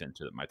sneaks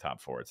into my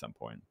top 4 at some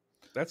point.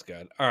 That's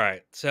good. All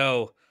right.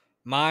 So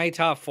my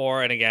top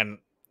 4, and again,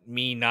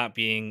 me not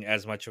being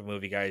as much of a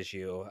movie guy as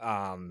you,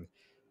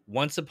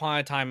 Once Upon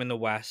a Time in the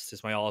West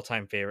is my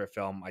all-time favorite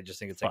film. I just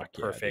think it's like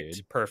a Fuck yeah,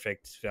 dude.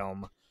 perfect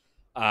film.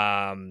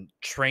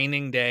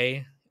 Training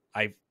Day,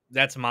 I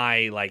that's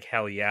my like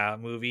hell yeah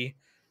movie.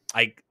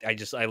 I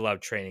love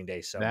Training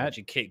Day so much.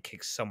 That It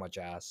kicks so much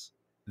ass.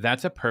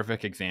 that's a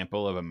perfect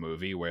example of a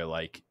movie where,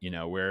 like,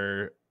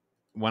 we're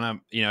when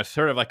I'm,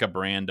 sort of like a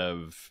brand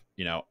of,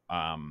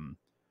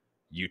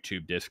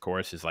 YouTube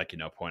discourse is like,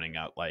 pointing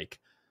out like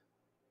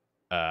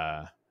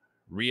uh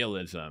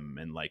realism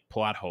and like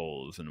plot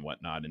holes and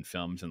whatnot in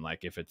films, and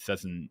like if it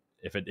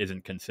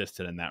isn't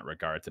consistent in that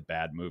regard, it's a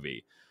bad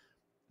movie.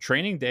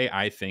 Training Day,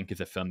 I think,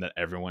 is a film that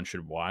everyone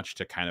should watch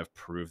to kind of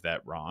prove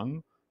that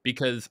wrong.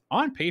 Because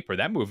on paper,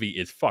 that movie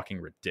is fucking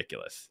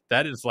ridiculous.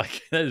 That is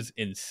like that is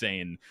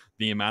insane.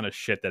 The amount of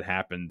shit that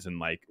happens in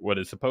like what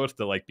is supposed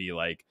to like be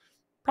like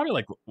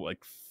probably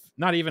like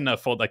not even a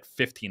full like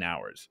 15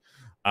 hours.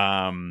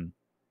 Um,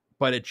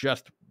 but it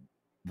just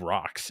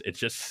rocks. It's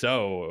just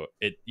so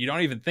it you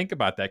don't even think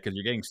about that because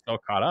you're getting so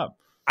caught up.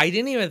 I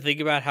didn't even think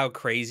about how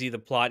crazy the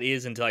plot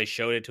is until I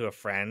showed it to a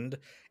friend,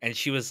 and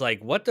she was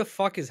like, "What the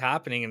fuck is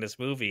happening in this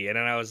movie?" And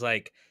then I was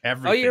like, "Oh,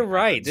 Everything you're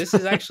right. happens.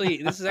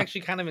 This is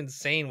actually kind of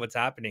insane what's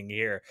happening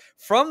here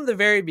from the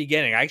very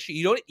beginning." Actually,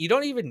 you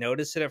don't even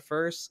notice it at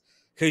first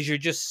because you're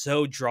just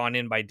so drawn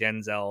in by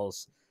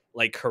Denzel's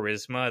like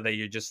charisma that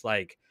you're just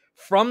like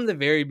from the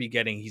very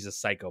beginning he's a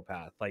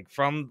psychopath. Like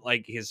from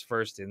like his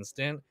first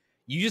instant,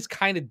 you just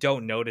kind of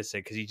don't notice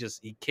it because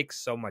he kicks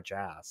so much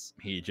ass.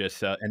 He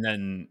just and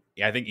then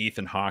yeah, I think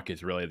Ethan Hawke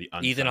is really the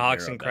Ethan unsung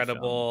Hawke's hero of that film.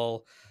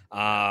 incredible.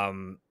 Yeah.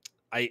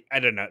 I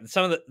don't know.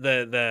 Some of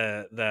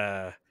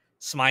the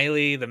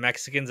Smiley, the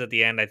Mexicans at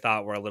the end, I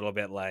thought were a little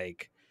bit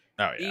like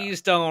Oh yeah.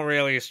 these don't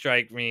really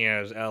strike me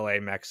as LA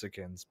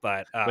Mexicans,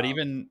 but But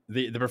even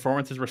the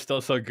performances were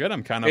still so good.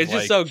 I'm kind of it's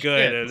just like so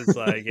good, shit. and it's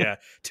like yeah,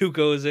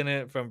 Tuco's in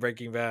it from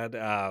Breaking Bad.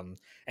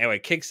 Anyway,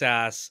 kicks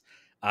ass.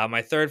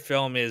 My third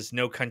film is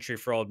No Country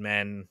for Old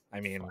Men.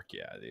 I mean, Fuck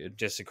yeah, dude.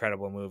 just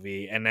incredible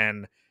movie. And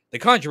then the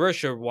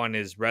controversial one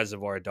is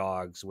Reservoir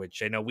Dogs,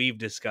 which I know we've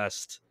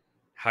discussed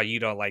how you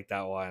don't like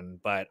that one,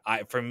 but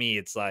for me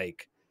it's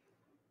like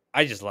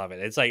I just love it.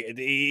 It's like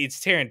it's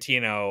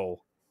Tarantino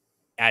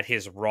at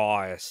his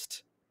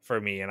rawest for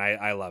me, and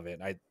I love it.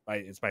 I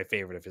it's my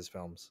favorite of his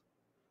films.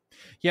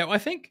 Yeah, well, I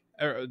think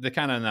the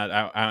kind of not.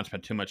 I don't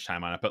spend too much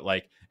time on it, but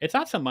like it's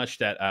not so much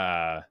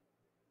that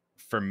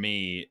for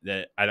me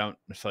that I don't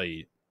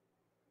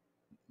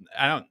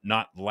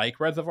not like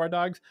Reservoir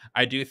Dogs.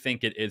 I do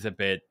think it is a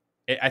bit.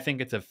 I think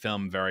it's a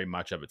film very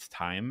much of its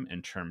time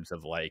in terms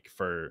of like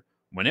for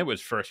when it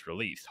was first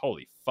released.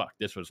 Holy fuck,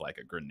 this was like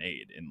a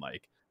grenade in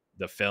like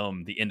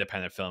the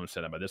independent film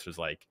cinema. This was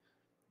like,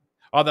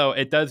 although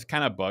it does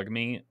kind of bug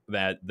me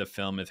that the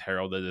film is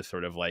heralded as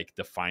sort of like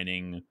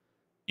defining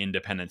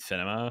independent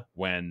cinema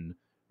when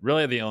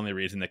really the only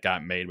reason it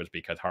got made was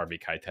because Harvey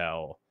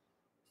Keitel,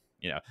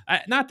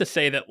 not to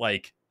say that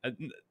like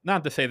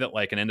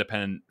an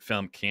independent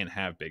film can't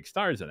have big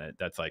stars in it.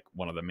 That's like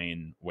one of the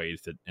main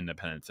ways that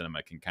independent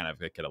cinema can kind of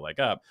get a leg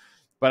up.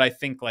 But I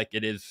think like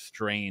it is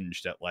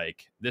strange that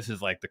like this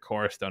is like the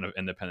cornerstone of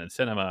independent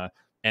cinema,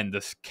 and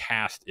this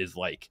cast is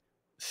like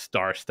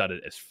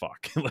star-studded as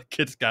fuck. Like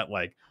it's got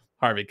like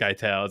Harvey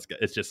Keitel.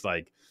 It's just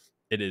like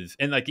it is,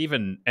 and like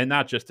even and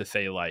not just to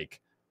say like,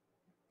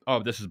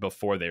 oh, this is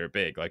before they were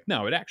big. Like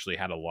no, it actually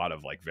had a lot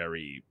of like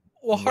very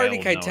Well,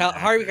 well-known Harvey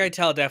actors.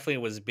 Keitel definitely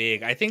was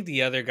big. I think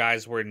the other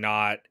guys were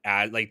not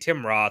as like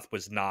Tim Roth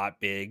was not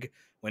big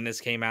when this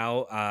came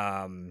out.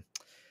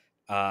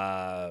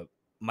 Uh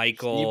Steve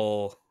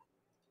Michael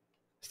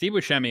Steve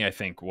Buscemi, I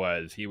think, he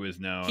was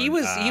he known.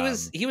 was he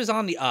was he was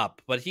on the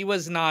up, but he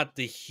was not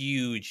the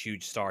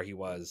huge star he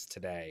was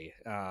today.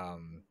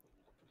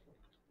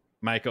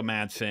 Michael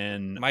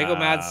Madsen. Michael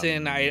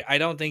Madsen, I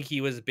don't think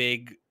he was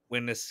big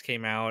when this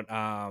came out.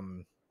 I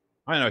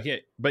don't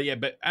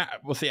know.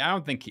 Well, see, I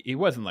don't think he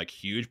wasn't like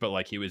huge, but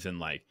like he was in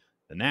like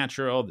The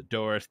Natural, The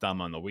Doors,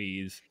 Thelma and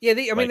Louise. Yeah, I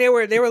mean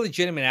Like, they were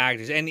legitimate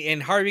actors,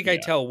 and Harvey yeah,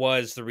 Keitel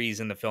was the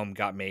reason the film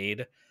got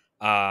made.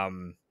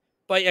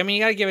 But I mean,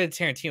 you gotta give it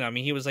to Tarantino. I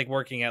mean, he was like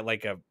working at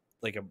like a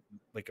like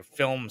a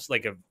films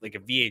like a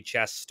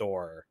VHS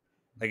store,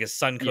 like a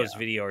Suncoast yeah.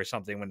 Video or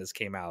something when this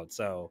came out.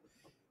 So,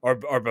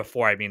 or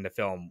before. I mean, the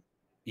film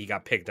he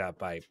got picked up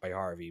by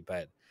Harvey,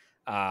 but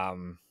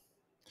um,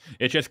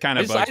 It just kind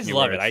I of just I bugs just me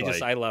love where it. it's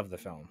like, I love the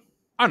film.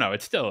 I don't know.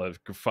 It's still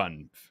a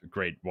fun,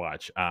 great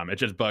watch. It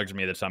just bugs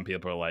me that some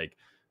people are like,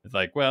 it's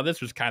like, well, this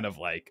was kind of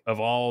like of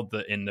all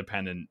the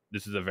independent.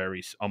 This is a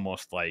very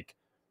almost like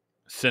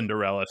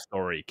Cinderella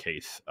story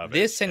case of it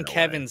This and in a way.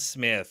 Kevin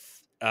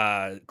Smith,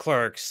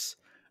 Clerks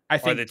I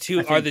are the think I two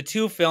are think the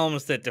two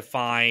films that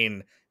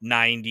define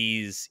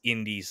 '90s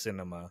indie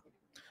cinema.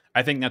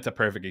 I think that's a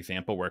perfect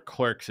example where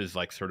Clerks is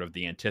like sort of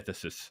the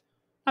antithesis,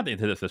 not the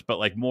antithesis, but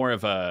like more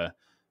of a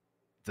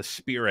the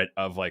spirit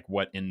of like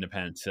what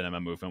independent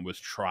cinema movement was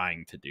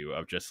trying to do,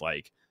 of just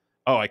like,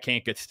 oh, I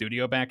can't get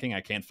studio backing,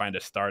 I can't find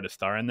a star to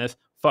star in this,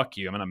 fuck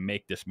you, I'm gonna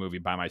make this movie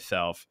by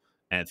myself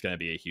and it's gonna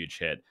be a huge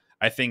hit.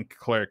 I think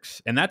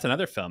Clerks, and that's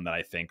another film that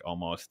I think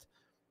almost,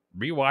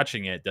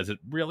 rewatching it, does it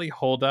really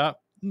hold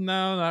up?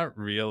 No, not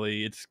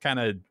really. It's kind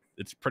of,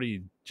 it's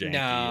pretty No, janky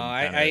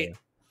and kind of.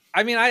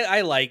 I mean,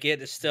 I like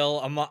it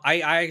still.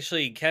 I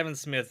actually Kevin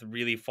Smith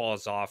really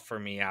falls off for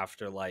me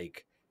after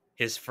like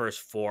his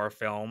first 4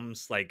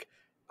 films. Like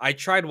I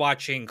tried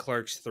watching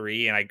Clerks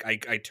 3 and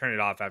I turned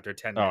it off after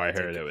 10 Oh, I minutes.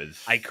 heard it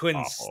I was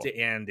couldn't awful.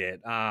 stand it.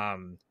 I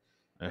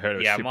heard it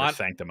was Yeah, super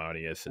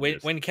sanctimonious and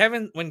just. when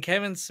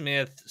Kevin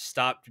Smith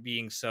stopped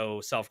being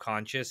so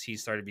self-conscious, he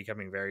started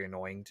becoming very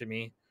annoying to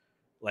me.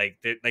 Like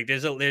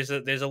there's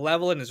a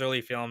level in his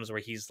early films where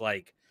he's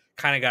like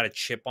kind of got a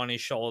chip on his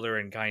shoulder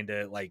and kind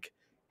of like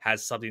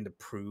has something to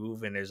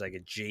prove, and there's like a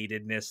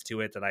jadedness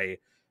to it that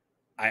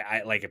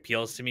I like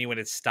appeals to me. When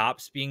it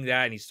stops being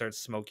that and he starts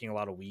smoking a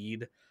lot of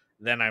weed,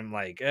 then I'm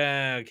like,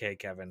 okay,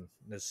 Kevin,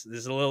 this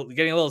is a little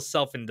getting a little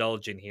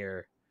self-indulgent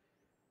here.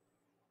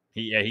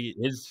 He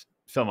his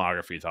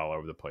filmography is all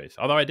over the place.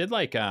 Although I did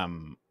like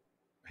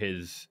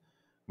his,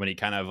 when he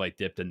kind of like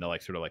dipped into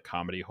like sort of like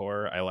comedy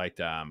horror. I liked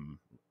I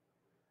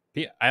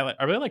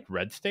really liked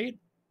Red State,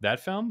 that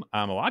film.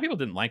 A lot of people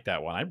didn't like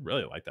that one. I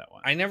really liked that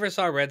one. I never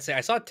saw Red State.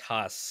 I saw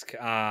Tusk.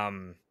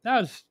 That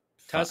was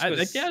fun. Tusk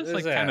Like, yeah, it's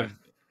like kind of,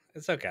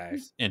 it's okay.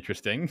 it's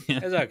interesting.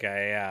 It's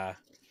okay,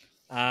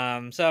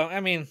 yeah. So I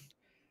mean,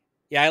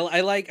 yeah,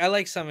 I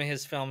like some of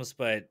his films,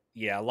 but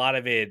yeah, a lot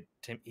of it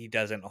he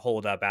doesn't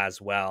hold up as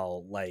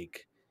well.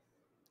 Like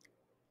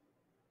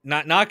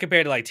not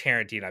compared to like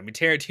Tarantino. I mean,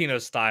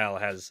 Tarantino's style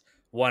has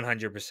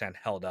 100%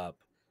 held up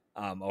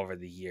over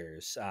the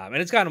years, and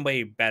it's gotten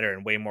way better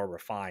and way more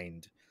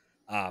refined.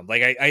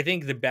 Like I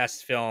think the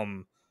best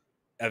film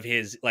of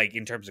his, like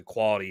in terms of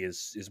quality,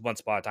 is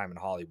Once Upon a Time in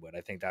Hollywood.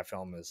 I think that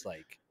film is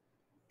like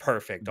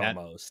perfect that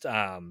almost.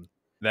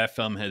 that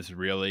film has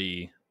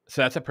really,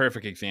 so that's a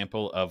perfect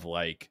example of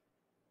like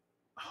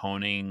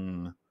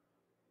honing.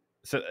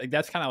 So like,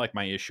 that's kind of like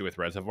my issue with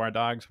Reservoir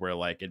Dogs, where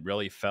like it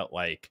really felt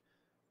like,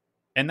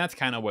 and that's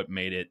kind of what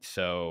made it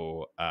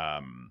so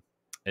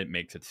it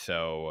makes it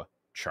so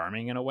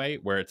charming in a way,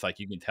 where it's like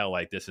you can tell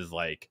like this is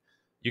like,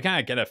 you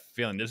kind of get a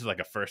feeling this is like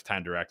a first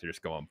time director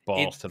just going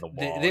balls to the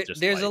wall, just like,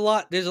 There's a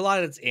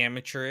lot that's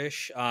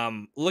amateurish.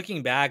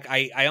 Looking back,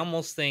 I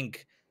almost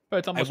think but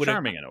it's I almost would have,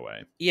 charming in a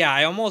way. yeah,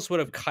 I almost would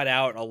have cut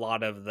out a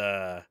lot of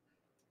the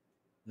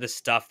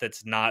stuff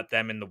that's not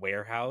them in the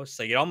warehouse.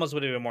 Like it almost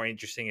would have been more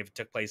interesting if it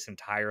took place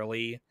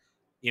entirely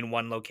in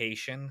one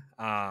location.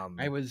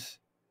 I was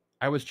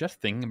I was just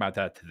thinking about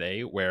that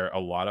today, where a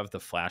lot of the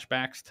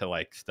flashbacks to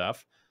like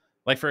stuff,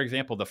 like for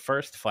example, the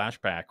first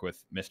flashback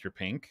with Mr.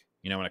 Pink,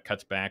 you know, when it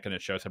cuts back and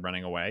it shows him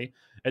running away,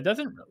 it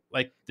doesn't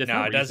like, there's No,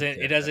 no it reason doesn't.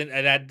 It to.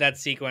 doesn't. That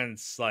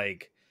sequence,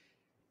 like,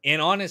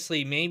 and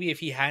honestly, maybe if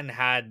he hadn't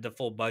had the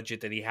full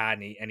budget that he had,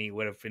 and he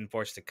would have been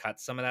forced to cut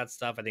some of that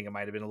stuff, I think it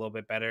might have been a little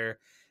bit better.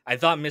 I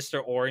thought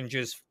Mr.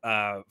 Orange's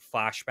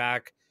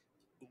flashback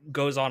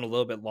goes on a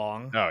little bit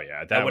long. Oh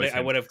yeah, that was him.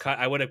 I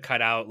would have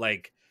cut out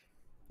like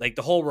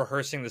the whole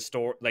rehearsing the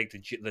story, like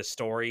the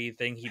story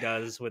thing he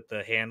does with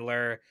the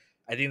handler.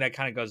 I think that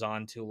kind of goes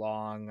on too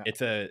long.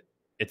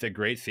 It's a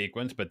great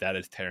sequence, but that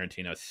is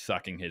Tarantino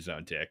sucking his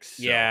own dick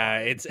so Yeah,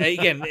 hard. it's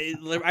again.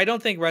 I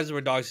don't think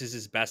Reservoir Dogs is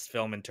his best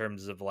film in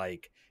terms of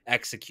like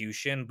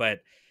execution, but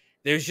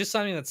there's just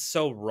something that's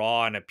so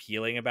raw and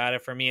appealing about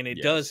it for me, and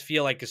it does Yes.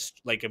 feel like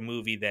like a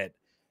movie that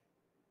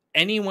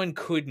anyone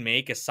could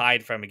make,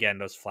 aside from again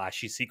those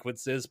flashy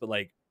sequences. But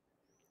like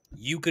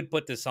you could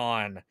put this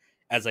on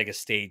as like a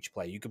stage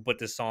play. You could put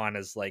this on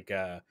as like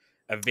a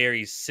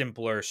very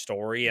simpler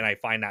story, and I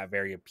find that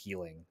very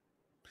appealing.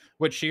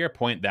 Which, to your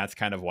point, that's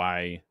kind of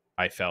why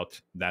I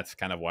felt, that's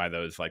kind of why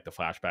those like the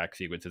flashback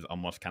sequences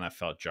almost kind of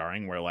felt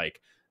jarring, where like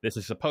this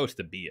is supposed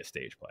to be a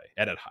stage play.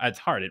 At its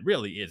heart, it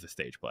really is a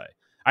stage play.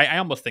 I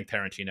almost think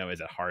Tarantino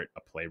is at heart a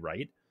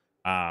playwright,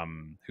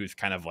 who's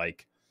kind of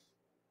like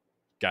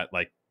got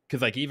like,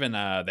 because like even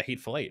the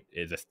Hateful Eight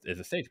is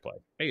a stage play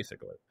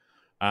basically.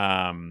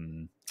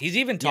 He's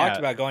even talked Yeah,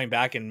 about going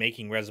back and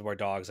making Reservoir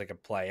Dogs like a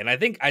play, and I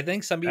think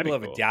some that'd people be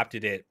have cool.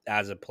 adapted it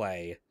as a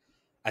play.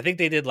 I think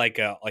they did like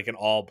an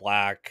all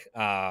black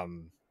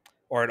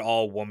or an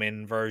all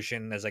woman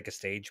version as like a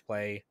stage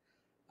play.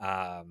 So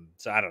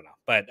I don't know,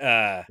 but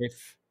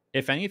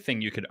If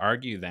anything, you could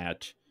argue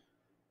that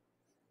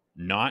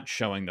not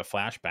showing the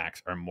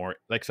flashbacks are more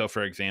like, so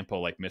for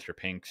example, like Mr.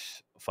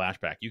 Pink's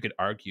flashback, you could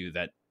argue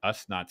that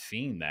us not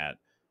seeing that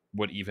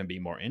would even be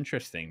more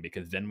interesting,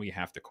 because then we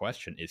have to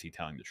question, is he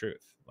telling the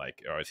truth,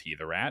 like, or is he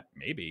the rat?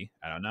 Maybe,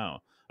 I don't know,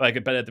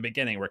 like, but at the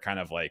beginning we're kind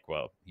of like,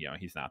 well, you know,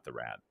 he's not the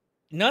rat.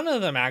 none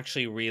of them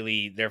actually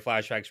really their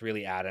flashbacks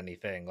really add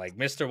anything. Like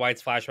Mr.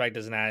 White's flashback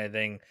doesn't add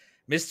anything.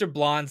 Mr.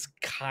 Blonde's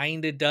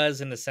kind of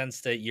does, in the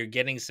sense that you're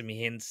getting some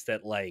hints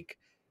that like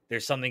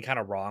there's something kind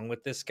of wrong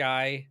with this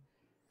guy.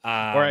 Or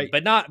I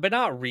But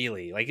not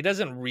really. Like it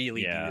doesn't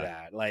really do Yeah,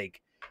 that.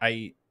 Like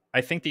I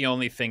I think the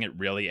only thing it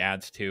really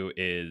adds to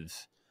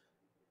is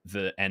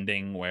the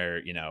ending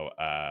where,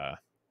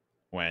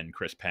 when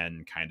Chris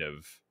Penn kind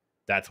of,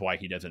 that's why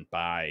he doesn't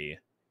buy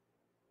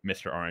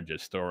Mr.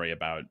 Orange's story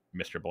about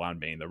Mr. Blonde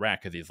being the rat,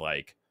 because he's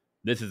like,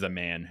 this is a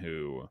man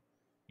who,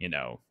 you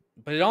know,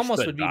 But it almost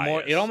would stood be by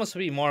more. It us. almost would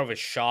be more of a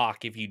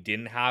shock if you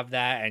didn't have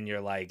that, and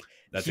you're like,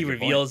 That's a he good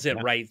point. reveals it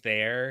Yeah. right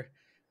there.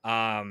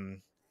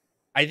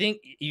 I think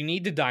you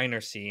need the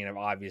diner scene.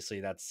 Obviously,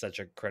 that's such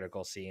a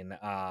critical scene.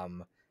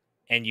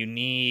 And you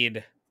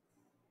need.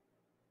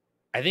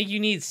 I think you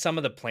need some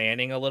of the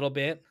planning a little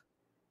bit.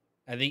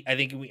 I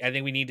think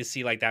we need to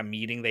see like that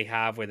meeting they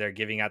have where they're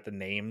giving out the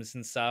names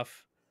and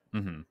stuff.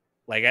 Hmm.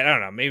 Like I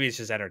don't know, maybe it's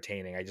just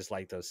entertaining. I just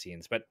like those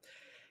scenes, but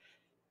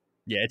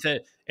Yeah,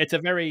 it's a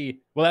very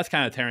well. That's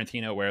kind of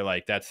Tarantino, where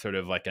like that's sort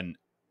of like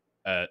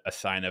a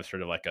sign of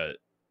sort of like a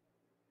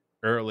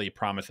early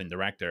promising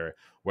director,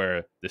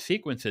 where the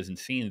sequences and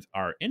scenes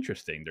are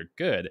interesting, they're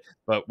good,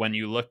 but when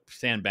you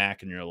stand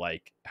back and you're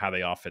like, how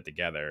they all fit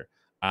together.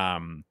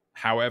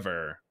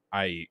 However,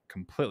 I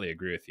completely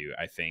agree with you.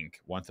 I think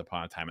Once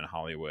Upon a Time in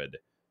Hollywood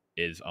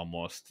is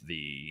almost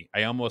the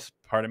I almost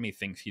part of me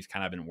thinks he's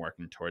kind of been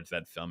working towards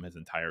that film his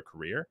entire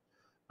career.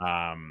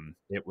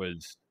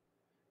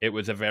 It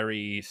was a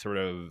very sort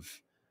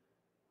of,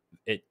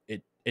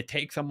 it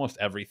takes almost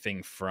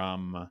everything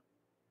from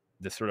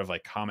this sort of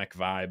like comic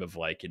vibe of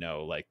like,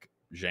 like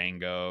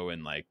Django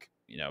and like,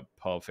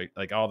 Pulp Fiction,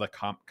 like all the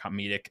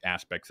comedic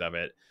aspects of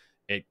it.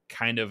 It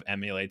kind of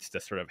emulates the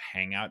sort of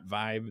hangout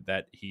vibe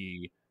that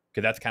because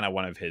that's kind of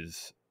one of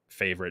his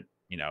favorite,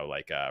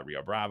 like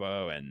Rio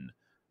Bravo and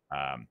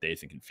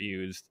Dazed and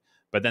Confused.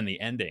 But then the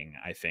ending,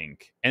 I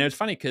think, and it's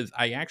funny because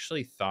I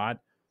actually thought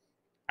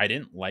I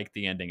didn't like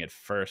the ending at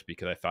first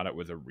because I thought it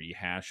was a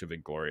rehash of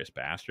Inglorious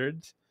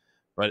Bastards,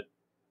 but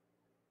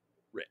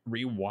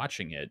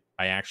rewatching it,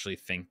 I actually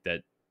think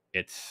that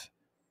it's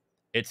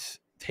it's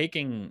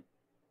taking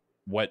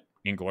what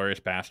Inglorious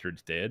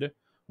Bastards did,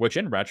 which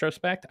in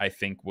retrospect I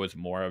think was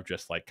more of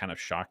just like kind of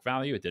shock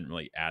value. It didn't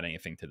really add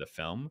anything to the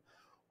film,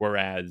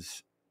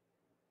 whereas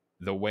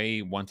the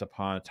way Once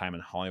Upon a Time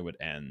in Hollywood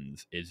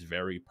ends is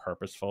very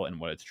purposeful in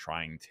what it's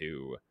trying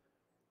to.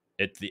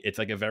 It's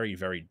like a very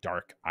very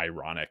dark,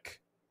 ironic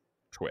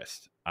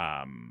twist,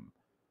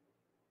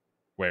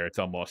 where it's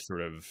almost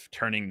sort of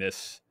turning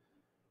this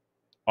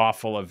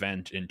awful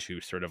event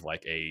into sort of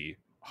like a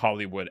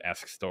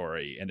Hollywood-esque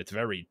story, and it's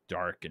very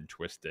dark and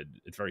twisted.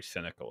 It's very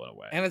cynical in a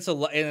way. and it's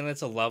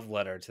a love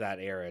letter to that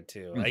era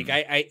too. Like Hmm.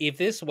 I if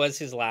this was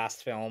his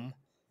last film,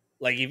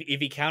 like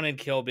if he counted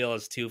Kill Bill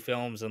as two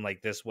films and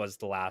like this was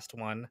the last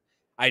one,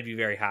 I'd be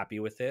very happy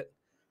with it.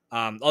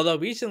 Although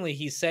recently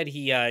he said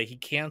he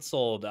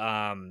canceled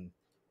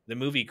the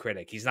movie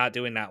Critic. He's not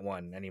doing that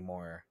one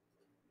anymore.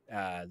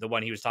 The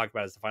one he was talking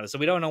about as the final. So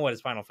we don't know what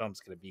his final film is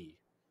going to be.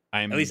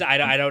 At least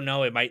I'm I I'm don't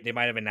know. They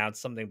might have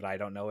announced something, but I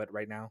don't know it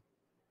right now.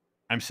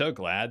 I'm so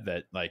glad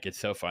that, like, it's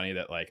so funny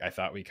that like I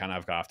thought we kind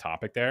of got off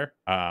topic there,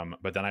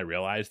 but then I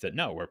realized that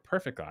no, we're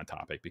perfect on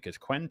topic because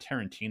Quentin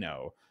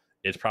Tarantino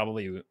is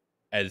probably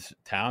as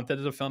talented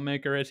as a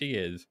filmmaker as he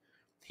is.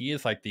 He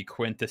is like the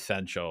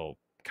quintessential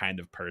kind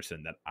of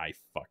person that I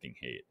fucking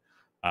hate.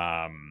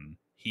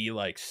 He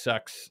like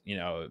sucks,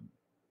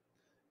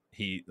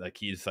 he's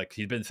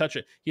been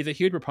he's a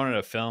huge proponent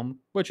of film,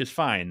 which is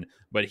fine,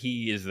 but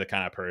he is the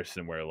kind of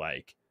person where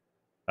like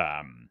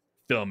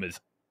film is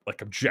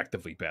like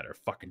objectively better.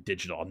 Fucking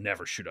digital, I'll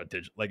never shoot on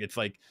digital. Like it's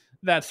like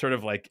that sort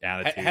of like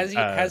attitude.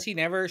 Has he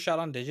never shot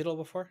on digital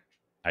before?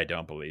 I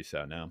don't believe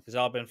so. No. Has it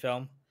all been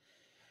film?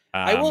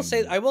 Um, I will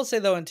say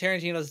though, in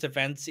Tarantino's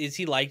defense, is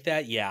he like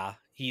that? Yeah,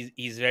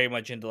 he's very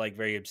much into like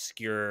very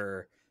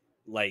obscure,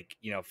 like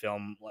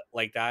film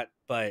like that.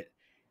 But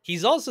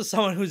he's also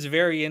someone who's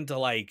very into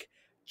like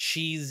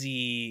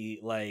cheesy,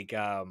 like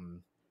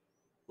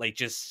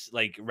just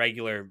like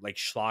regular like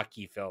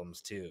schlocky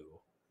films too.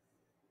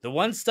 The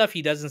one stuff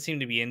he doesn't seem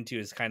to be into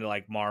is kind of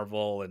like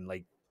Marvel and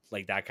like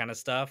that kind of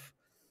stuff.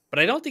 But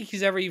I don't think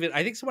he's ever even.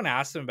 I think someone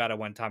asked him about it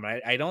one time,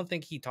 and I don't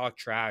think he talked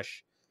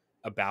trash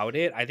about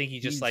it. I think he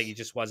just like it he's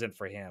just wasn't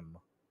for him.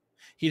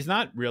 he's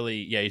not really,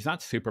 yeah, he's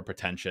not super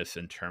pretentious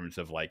in terms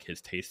of like his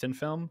taste in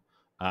film.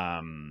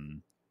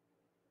 Um,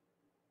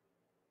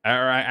 or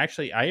I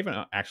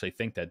even actually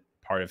think that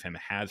part of him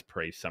has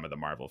praised some of the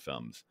Marvel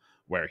films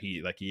where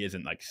he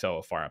isn't like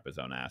so far up his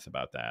own ass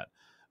about that.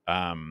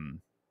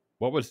 Um,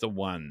 what was the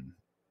one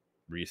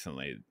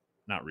recently?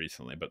 Not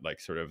recently, but like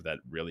sort of that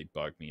really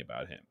bugged me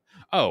about him.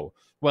 Oh,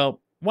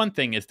 well, one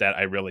thing is that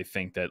I really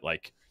think that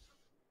like,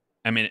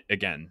 I mean,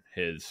 again,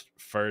 his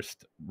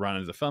first run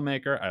as a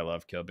filmmaker, I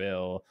love Kill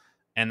Bill.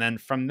 And then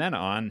from then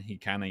on, he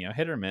kind of,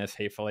 hit or miss.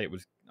 Hateful Eight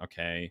was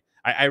okay.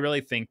 I really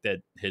think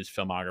that his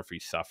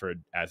filmography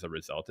suffered as a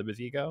result of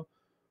his ego,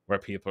 where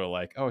people are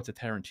like, oh, it's a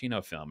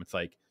Tarantino film. It's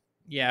like,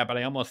 yeah, but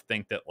I almost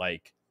think that,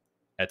 like,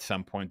 at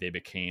some point they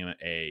became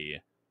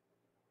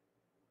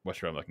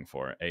what's what I'm looking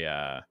for?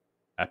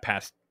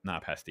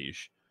 Not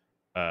pastiche.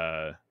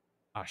 Uh,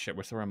 oh shit,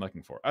 what's the word I'm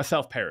looking for? A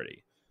self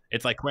parody.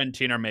 It's like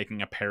Quentin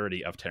making a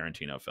parody of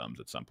Tarantino films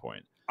at some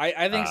point.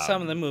 I think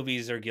some of the Um,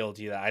 movies are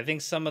guilty of that. I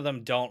think some of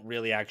them don't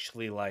really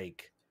actually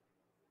like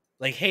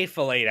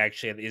Hateful Eight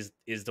actually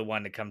is the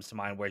one that comes to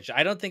mind, which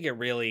I don't think it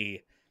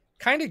really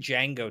kind of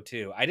Django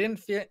too. I didn't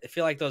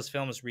feel like those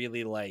films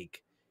really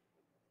like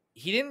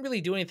he didn't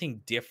really do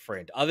anything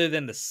different other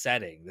than the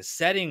setting. The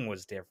setting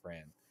was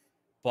different,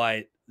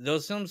 but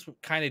those films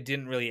kind of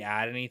didn't really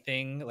add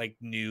anything like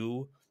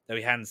new that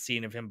we hadn't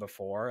seen of him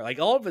before. Like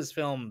all of his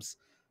films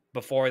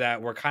before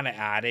that were kind of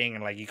adding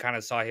and like you kind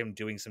of saw him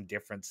doing some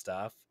different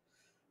stuff.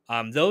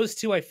 Those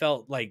two I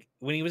felt like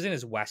when he was in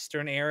his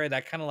Western era,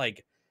 that kind of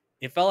like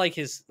it felt like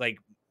his like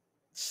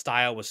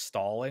style was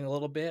stalling a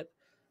little bit.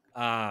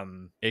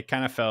 Um, it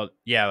kind of felt,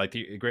 yeah, like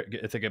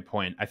it's a good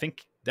point. I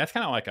think that's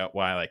kind of like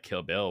why I like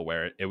Kill Bill,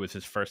 where it was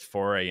his first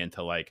foray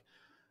into like,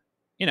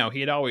 he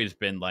had always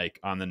been like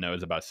on the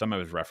nose about some of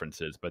his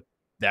references, but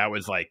that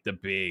was like the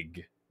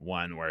big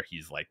one where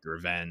he's like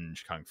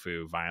revenge, kung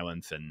fu,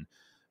 violence, and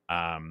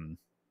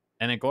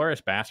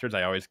Inglourious Bastards.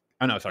 I always,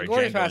 oh no, sorry,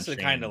 Inglourious Django Basterds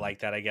kind of Unchained. like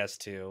that, I guess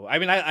too. I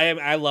mean,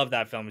 I love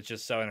that film. It's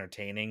just so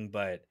entertaining,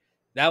 but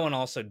that one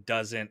also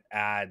doesn't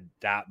add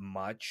that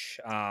much.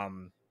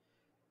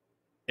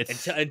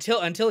 It's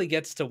Until he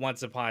gets to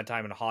Once Upon a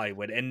Time in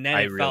Hollywood, and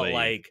I really,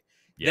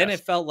 then yes,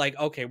 it felt like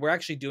okay, we're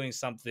actually doing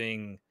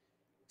something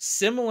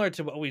similar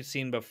to what we've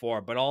seen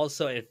before, but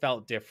also it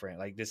felt different.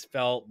 Like this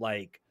felt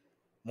like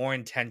more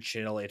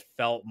intentional. It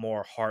felt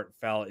more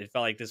heartfelt. It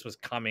felt like this was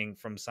coming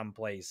from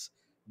someplace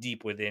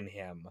deep within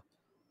him.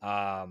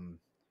 Um,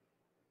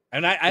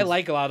 and I it's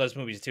like a lot of those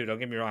movies too. Don't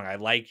get me wrong. I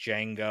like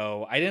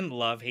Django. I didn't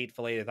love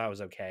Hateful Eight. I thought it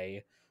was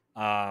okay.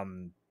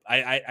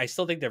 I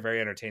still think they're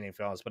very entertaining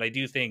films, but I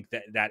do think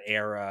that that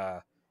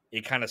era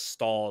it kind of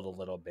stalled a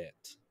little bit.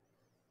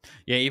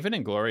 Yeah, even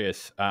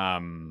Inglorious,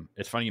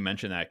 it's funny you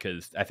mentioned that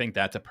because I think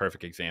that's a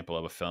perfect example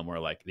of a film where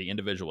like the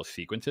individual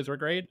sequences were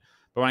great,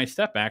 but when I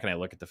step back and I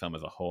look at the film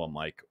as a whole, I'm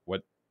like,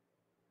 what?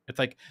 It's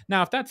like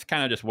now if that's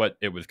kind of just what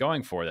it was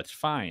going for, that's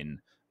fine.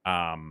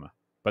 Um,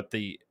 but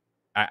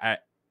I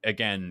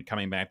again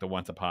coming back to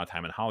Once Upon a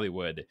Time in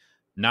Hollywood,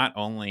 not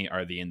only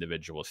are the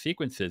individual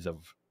sequences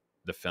of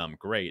the film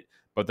great,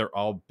 but they're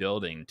all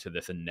building to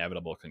this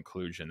inevitable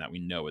conclusion that we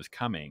know is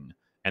coming,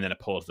 and then it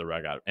pulls the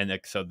rug out. And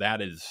like, so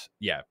that is,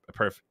 yeah, a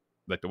perfect,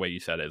 like the way you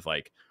said is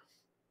like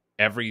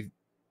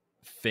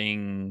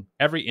everything,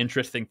 every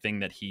interesting thing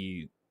that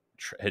he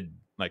had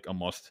like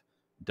almost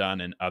done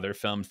in other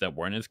films that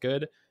weren't as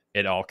good,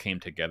 it all came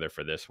together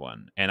for this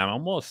one. And I'm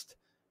almost,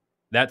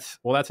 that's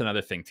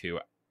another thing too.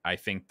 I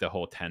think the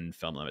whole 10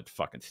 film limit's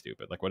fucking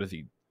stupid. Like, what is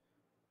he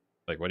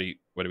like? What do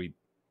we,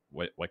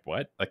 what, like,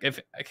 what? Like, if,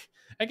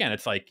 again,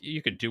 it's like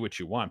you could do what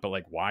you want, but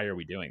like, why are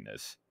we doing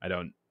this? I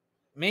don't,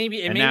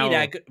 and now,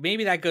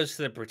 Maybe that goes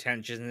to the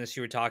pretentiousness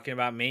you were talking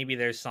about. Maybe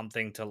there's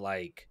something to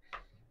like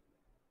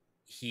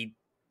he.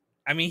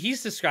 I mean,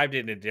 he's described it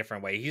in a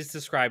different way. He's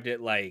described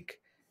it like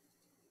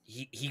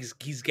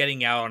he's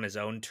getting out on his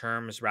own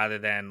terms rather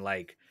than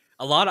like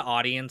a lot of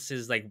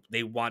audiences like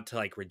they want to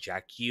like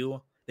reject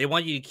you. They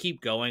want you to keep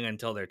going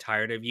until they're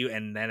tired of you,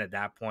 and then at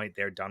that point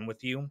they're done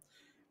with you.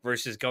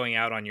 Versus going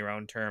out on your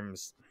own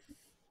terms.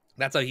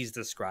 That's how he's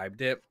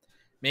described it.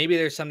 Maybe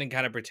there's something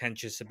kind of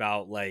pretentious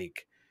about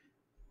like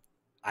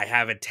I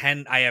have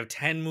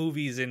 10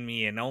 movies in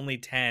me and only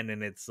 10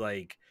 and it's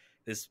like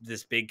this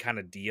big kind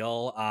of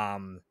deal.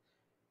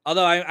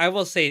 Although I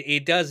will say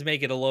it does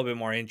make it a little bit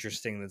more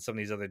interesting than some of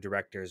these other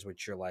directors,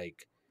 which you're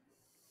like,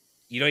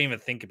 you don't even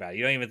think about it.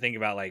 You don't even think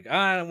about like,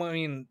 well, I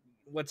mean,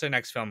 what's our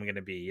next film going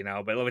to be, you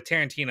know? But with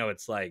Tarantino,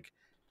 it's like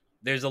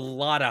there's a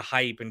lot of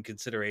hype and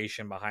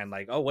consideration behind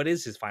like, oh, what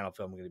is his final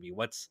film going to be?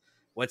 What's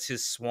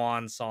his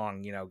swan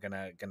song, you know,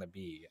 gonna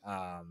be?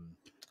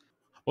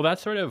 well,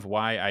 that's sort of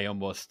why I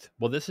almost,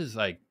 well, this is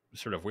like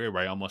sort of weird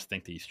where I almost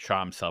think that he's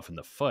shot himself in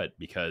the foot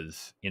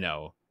because,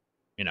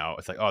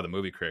 it's like, oh, the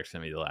movie critic's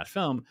gonna be the last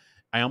film.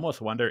 I almost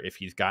wonder if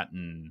he's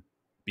gotten,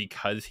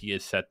 because he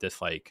has set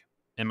this like,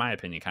 in my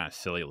opinion, kind of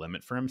silly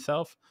limit for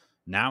himself.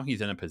 Now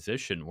he's in a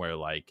position where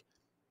like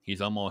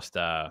he's almost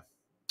what's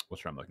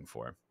what I'm looking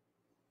for.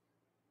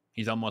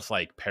 He's almost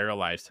like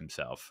paralyzed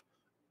himself,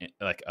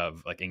 like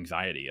of like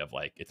anxiety of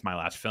like it's my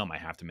last film. I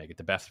have to make it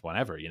the best one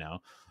ever.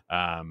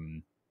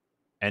 Um,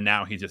 and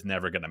now he's just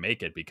never going to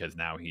make it because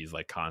now he's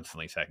like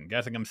constantly second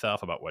guessing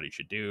himself about what he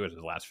should do as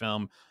his last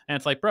film. And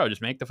it's like, bro,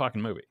 just make the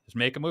fucking movie. Just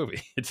make a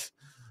movie. It's,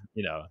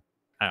 you know,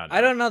 I don't I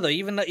know. don't know though.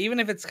 Even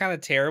if it's kind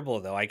of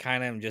terrible though, I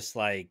kind of am just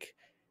like,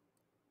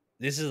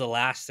 this is the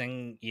last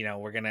thing, you know,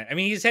 we're gonna. I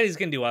mean, he said he's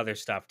gonna do other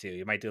stuff too.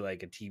 You might do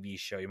like a TV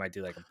show. You might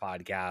do like a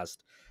podcast.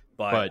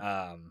 But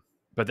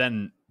But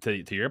then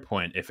to your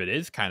point, if it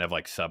is kind of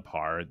like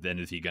subpar, then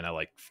is he gonna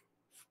like,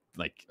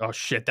 oh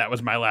shit, that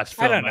was my last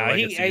I film. don't My know.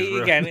 legacy is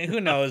ruined. Again,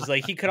 who knows?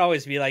 Like he could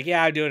always be like,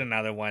 yeah, I'm doing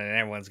another one, and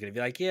everyone's gonna be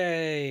like,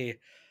 yay.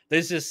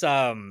 There's just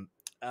uh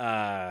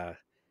I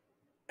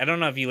don't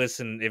know if if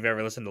you've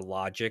ever listened to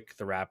Logic,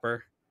 the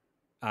rapper.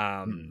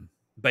 Hmm.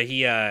 But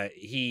he has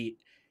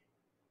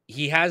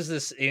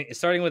this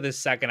starting with his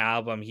second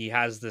album, he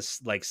has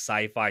this like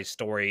sci-fi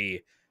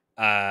story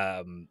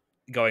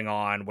going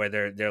on where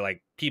they're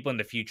like people in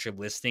the future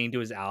listening to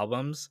his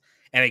albums,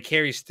 and it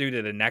carries through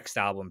to the next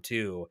album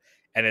too.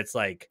 And it's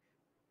like,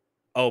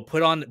 oh,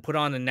 put on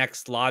the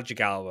next Logic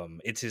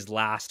album. It's his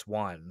last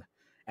one.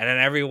 And then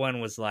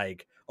everyone was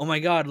like, oh my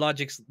god,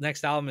 Logic's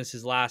next album is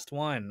his last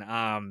one.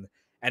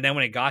 And then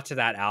when it got to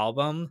that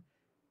album,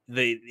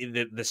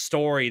 the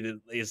story that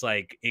is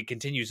like it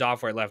continues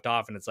off where it left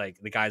off, and it's like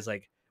the guy's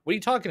like, what are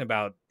you talking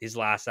about, his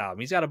last album?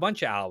 He's got a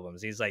bunch of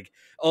albums. He's like,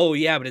 oh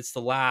yeah, but it's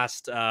the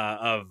last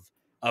of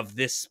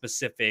this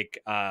specific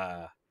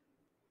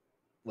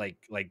like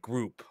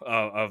group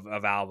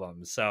of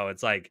albums. So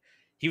it's like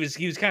he was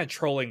kind of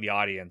trolling the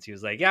audience. He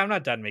was like, yeah, I'm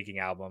not done making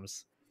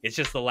albums, it's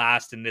just the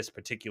last in this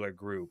particular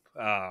group.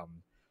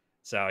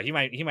 So he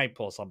might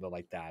pull something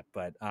like that,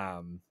 but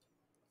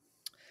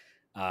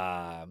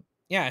uh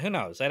yeah, who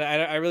knows?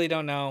 I really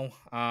don't know.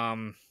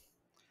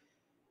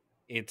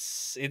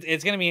 It's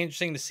gonna be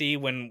interesting to see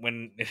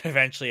when it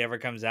eventually ever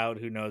comes out.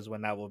 Who knows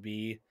when that will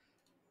be?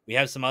 We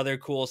have some other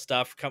cool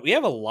stuff. We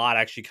have a lot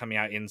actually coming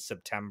out in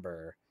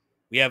September.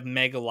 We have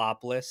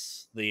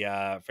Megalopolis,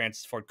 the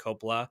Francis Ford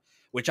Coppola,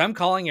 which I'm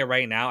calling it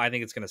right now. I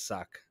think it's gonna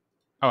suck.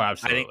 Oh, I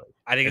think absolutely.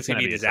 I think it's It's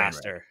gonna gonna be a be a train wreck,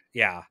 disaster.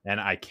 Yeah, and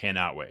I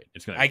cannot wait.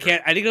 It's gonna I be great.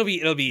 can't. I think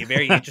it'll be a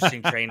very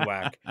interesting train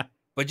wreck.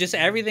 But just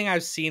everything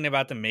I've seen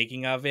about the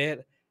making of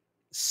it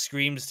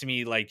screams to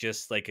me like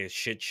just like a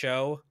shit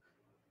show.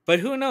 But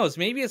who knows?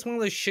 Maybe it's one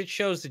of those shit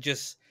shows that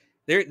just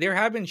there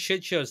have been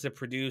shit shows that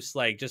produce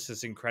like just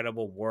this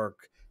incredible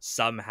work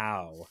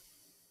somehow.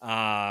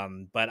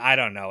 But I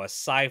don't know, a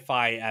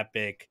sci-fi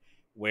epic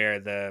where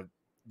the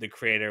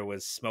creator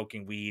was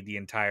smoking weed the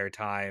entire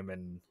time,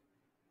 and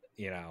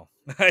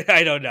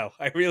I don't know.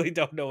 I really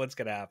don't know what's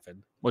gonna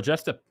happen. Well,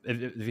 have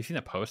you seen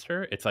a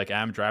poster? It's like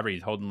Adam Driver.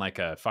 He's holding like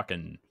a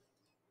fucking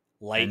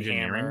Light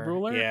engineering hammer,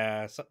 ruler.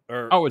 yeah.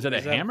 Or Oh, is it a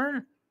is that?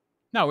 hammer?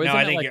 No, No, isn't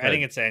it like I a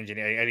think it's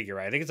engineer. I think you're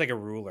right. I think it's like a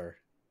ruler.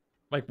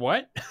 like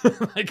what?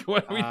 Like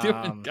what are we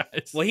doing,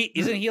 guys? Well, he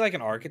isn't he like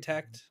an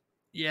architect?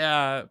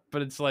 Yeah,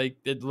 but it's like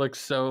it looks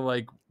so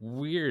like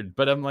weird.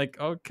 But I'm like,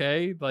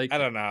 okay, I like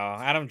don't know.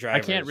 Adam I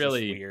Driver can't is just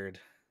really weird.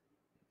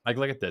 like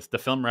look at this. The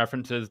film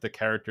references the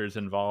characters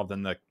involved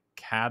in the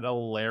Oh,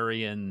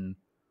 Catalinarian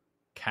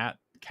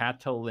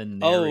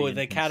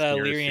the Catalyrian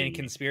conspiracy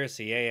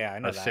conspiracy. Yeah, I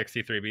know of that.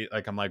 63B.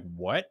 Like I'm like,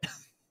 what?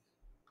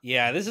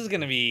 Yeah, this is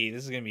gonna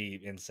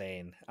be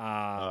insane.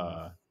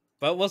 Uh,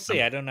 But we'll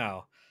see. I'm I don't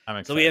know.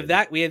 I'm So we have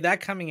excited.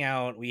 that coming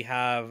out. We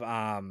have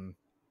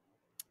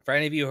for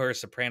any of you who are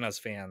Sopranos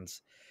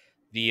fans,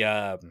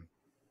 the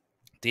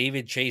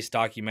David Chase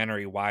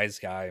documentary Wise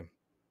Guy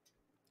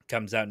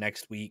comes out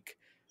next week.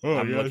 Oh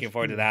I'm yes. looking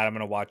forward to that. I'm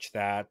gonna watch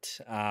that.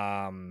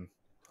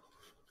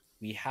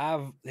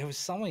 There was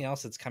something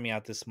else that's coming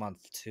out this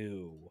month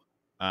too.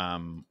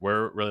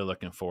 We're really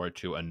looking forward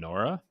to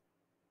Honora.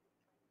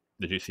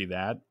 Did you see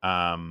that?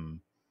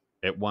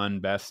 It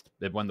won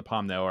the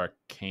Palme d'Or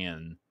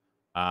Cannes.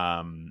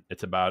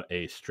 It's about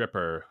a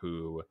stripper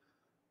who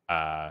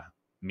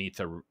meets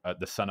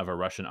the son of a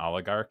Russian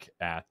oligarch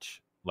at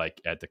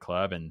the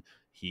club, and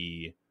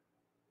he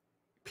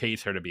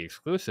pays her to be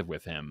exclusive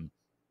with him.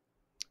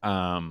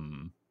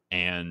 And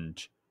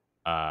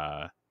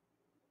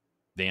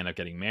they end up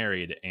getting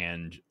married,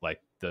 and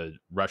like the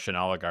Russian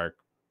oligarch,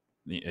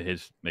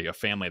 his like a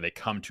family, they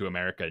come to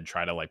America and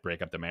try to like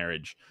break up the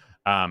marriage.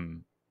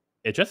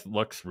 It just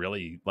looks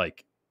really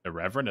like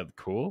irreverent and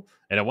cool,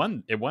 and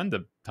it won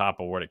the top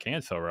award at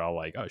Cannes, so we're all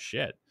like, oh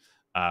shit.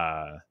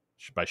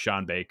 By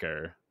Sean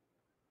Baker.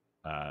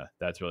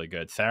 That's really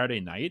good.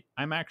 Saturday Night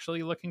I'm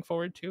actually looking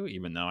forward to,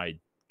 even though I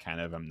kind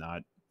of am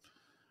not.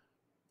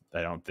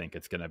 I don't think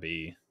it's gonna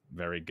be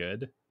very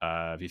good.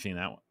 Have you seen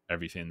that?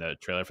 Have you seen the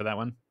trailer for that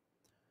one?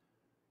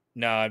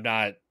 No, I'm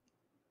not.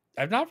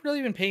 I've not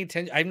really been paying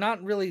attention. I've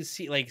not really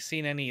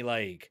seen any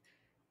like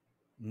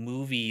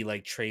movie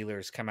like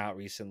trailers come out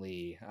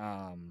recently.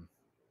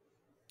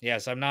 Yeah,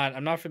 so I'm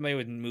not familiar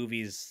with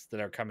movies that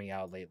are coming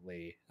out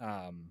lately.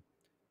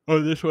 Oh,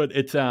 this one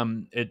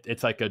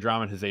it's like a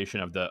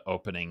dramatization of the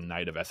opening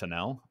night of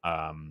SNL.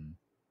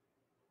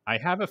 I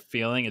have a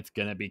feeling it's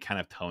gonna be kind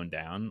of toned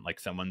down.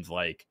 Like someone's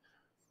like,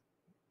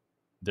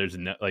 there's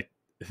no like.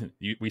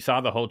 We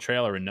saw the whole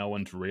trailer and no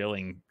one's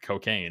reeling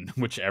cocaine,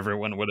 which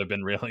everyone would have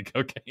been reeling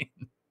cocaine.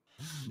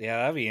 Yeah,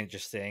 that'd be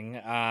interesting.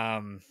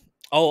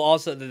 Oh,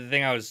 also the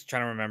thing I was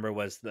trying to remember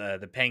was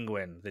the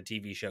Penguin, the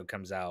TV show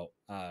comes out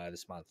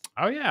this month.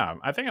 Oh yeah,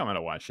 I think I'm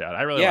gonna watch that.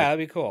 I really Yeah, like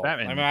that'd be cool. I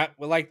mean, Batman. I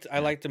Yeah.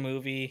 liked the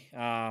movie.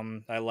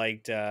 I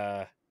liked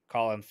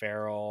Colin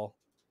Farrell.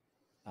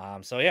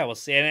 So yeah, we'll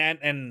see.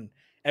 And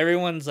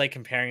everyone's like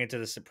comparing it to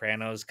The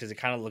Sopranos because it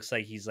kind of looks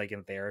like he's like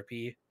in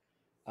therapy.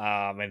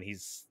 And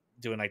he's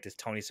doing like this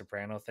Tony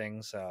Soprano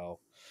thing. So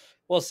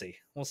we'll see.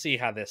 We'll see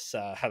how this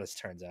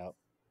turns out.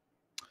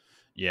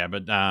 Yeah,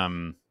 but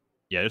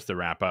yeah, just to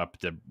wrap up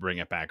to bring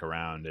it back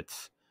around,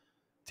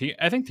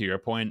 I think to your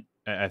point,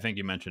 I think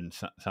you mentioned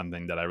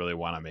something that I really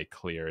want to make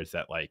clear is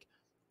that like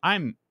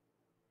I'm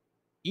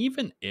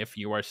even if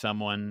you are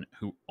someone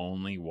who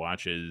only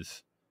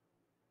watches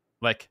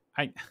like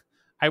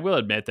I will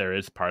admit there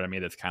is part of me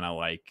that's kind of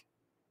like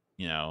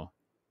you know,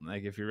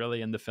 like if you're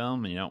really into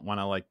film and you don't want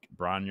to like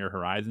broaden your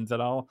horizons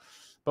at all.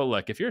 But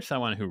look, if you're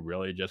someone who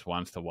really just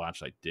wants to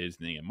watch like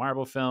Disney and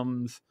Marvel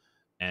films,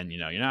 and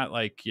you're not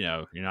like,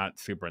 you're not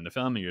super into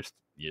film, and you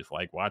just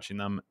like watching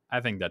them,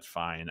 I think that's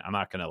fine. I'm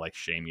not gonna like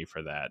shame you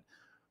for that.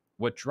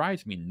 What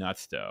drives me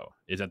nuts though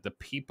is that the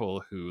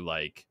people who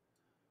like,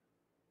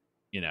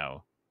 you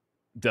know,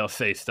 they'll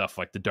say stuff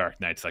like The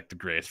Dark Knight's like the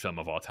greatest film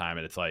of all time,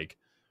 and it's like,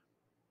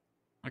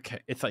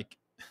 okay, it's like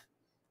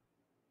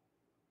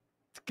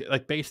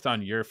based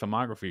on your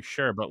filmography,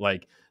 sure, but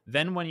like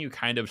then when you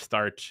kind of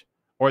start,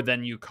 or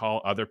then you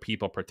call other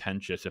people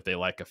pretentious if they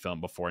like a film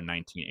before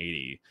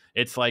 1980,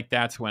 it's like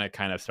that's when it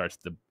kind of starts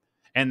to,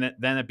 and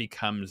then it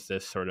becomes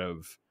this sort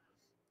of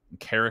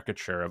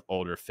caricature of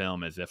older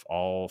film, as if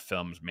all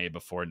films made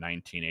before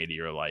 1980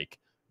 are like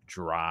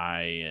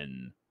dry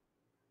and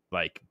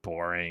like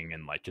boring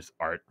and like just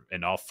art,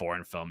 and all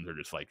foreign films are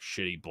just like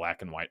shitty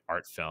black and white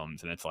art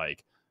films. And it's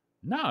like,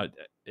 no.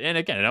 And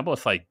again, it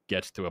almost like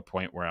gets to a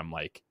point where I'm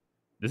like,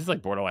 this is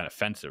like borderline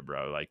offensive,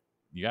 bro. Like,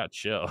 you gotta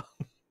chill.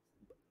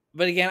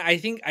 But again, I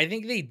think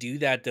they do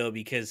that though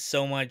because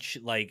so much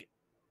like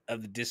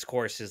of the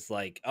discourse is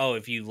like, oh,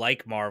 if you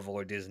like Marvel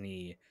or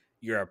Disney,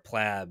 you're a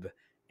pleb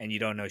and you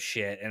don't know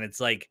shit. And it's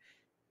like,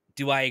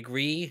 do I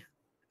agree?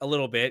 A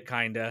little bit,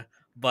 kinda.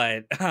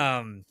 But it's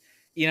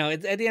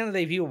at the end of the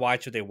day, people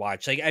watch what they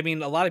watch. Like, I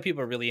mean, a lot of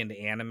people are really into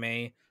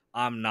anime.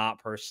 I'm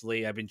not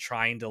personally. I've been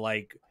trying to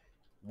like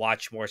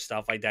watch more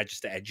stuff like that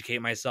just to educate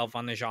myself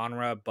on the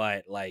genre,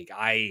 but like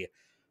I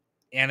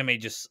anime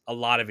just a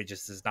lot of it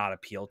just does not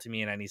appeal to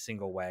me in any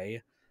single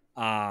way.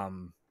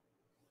 Um,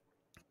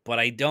 but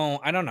I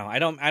don't know. I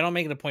don't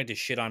make it a point to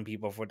shit on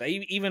people for that.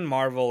 Even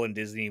Marvel and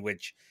Disney,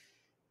 which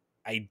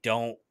I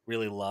don't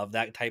really love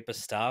that type of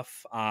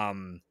stuff.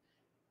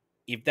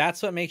 If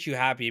that's what makes you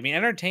happy, I mean,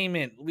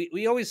 entertainment,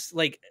 we always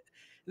like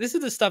this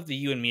is the stuff that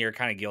you and me are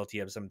kind of guilty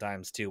of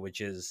sometimes too,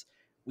 which is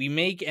we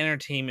make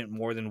entertainment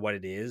more than what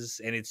it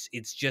is, and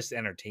it's just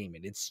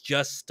entertainment. It's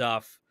just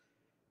stuff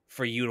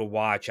for you to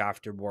watch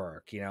after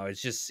work.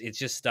 It's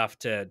just stuff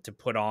to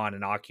put on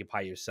and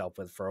occupy yourself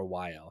with for a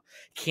while.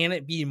 Can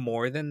it be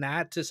more than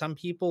that to some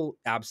people?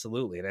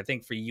 Absolutely. And I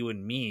think for you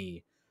and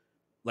me,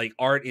 like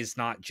art is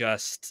not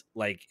just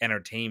like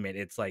entertainment.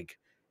 It's like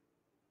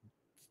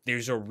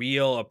there's a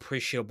real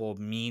appreciable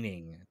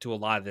meaning to a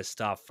lot of this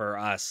stuff for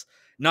us,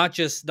 not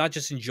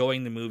just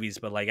enjoying the movies,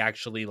 but like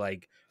actually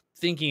like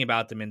thinking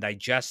about them and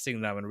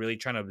digesting them and really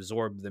trying to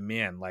absorb them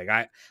in. Like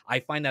I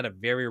find that a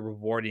very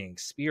rewarding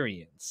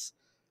experience,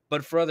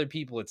 but for other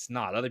people it's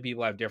not. Other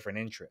people have different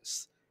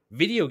interests.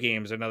 Video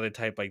games are another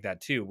type like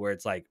that too, where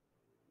it's like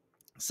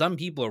some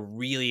people are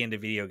really into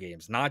video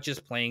games, not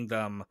just playing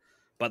them,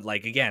 but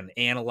like again,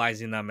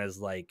 analyzing them as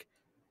like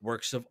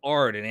works of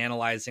art and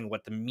analyzing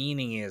what the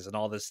meaning is and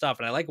all this stuff.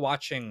 And I like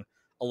watching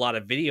a lot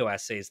of video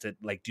essays that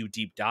like do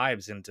deep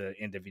dives into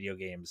video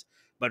games.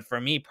 But for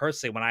me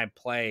personally, when I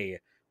play,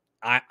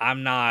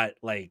 I'm not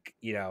like,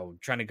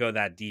 trying to go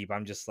that deep.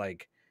 I'm just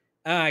like,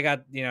 I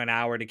got, an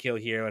hour to kill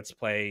here. Let's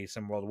play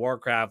some World of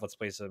Warcraft. Let's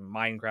play some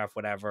Minecraft,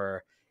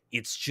 whatever.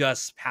 It's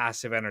just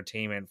passive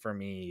entertainment for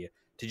me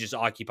to just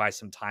occupy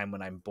some time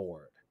when I'm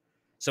bored.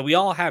 So we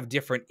all have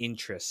different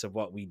interests of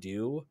what we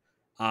do.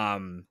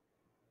 Um,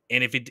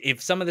 and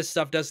if some of this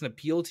stuff doesn't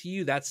appeal to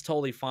you, that's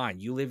totally fine.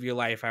 You live your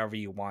life however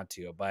you want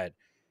to. But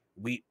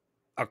we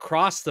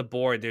across the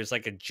board, there's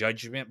like a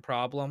judgment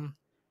problem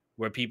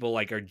where people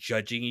like are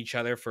judging each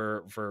other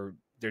for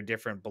their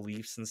different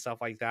beliefs and stuff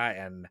like that.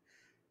 And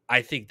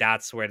I think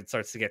that's where it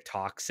starts to get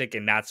toxic,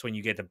 and that's when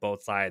you get to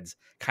both sides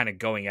kind of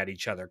going at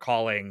each other,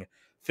 calling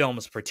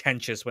films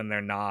pretentious when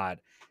they're not,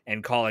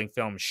 and calling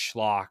films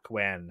schlock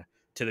when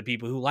to the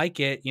people who like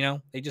it,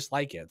 they just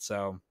like it.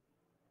 So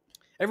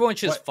everyone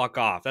should just What fuck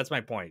off. That's my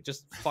point.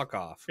 Just fuck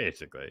off.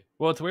 basically?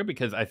 Well, it's weird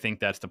because I think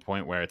that's the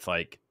point where it's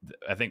like,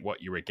 I think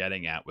what you were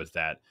getting at was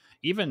that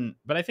even,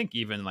 but I think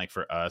even like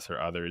for us or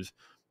others,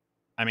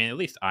 I mean, at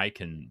least I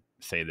can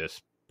say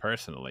this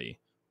personally.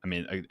 I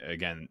mean,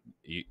 again,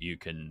 you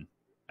can,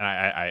 and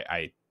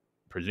I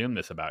presume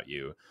this about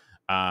you.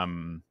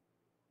 Um,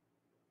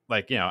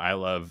 like, I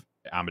love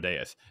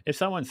Amadeus. If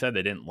someone said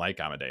they didn't like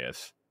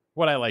Amadeus,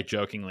 would I like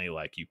jokingly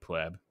like, you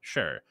pleb?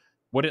 Sure.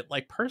 Would it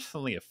like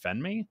personally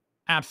offend me?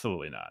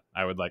 Absolutely not.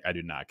 I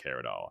do not care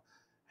at all.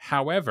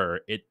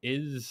 However, it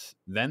is,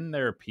 then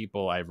there are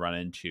people I've run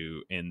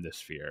into in the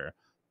sphere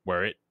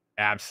where it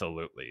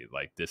absolutely,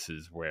 like, this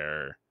is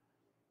where,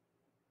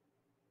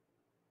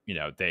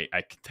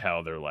 I can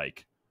tell they're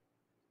like,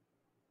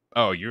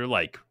 oh, you're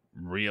like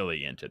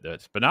really into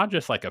this, but not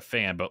just like a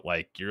fan, but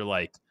like you're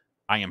like,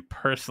 I am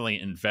personally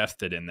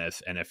invested in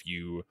this, and if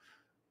you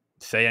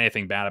say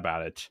anything bad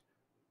about it,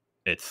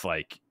 it's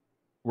like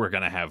we're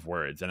gonna have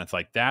words. And it's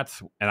like, and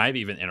I've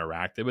even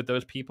interacted with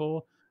those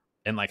people,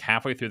 and like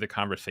halfway through the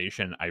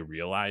conversation I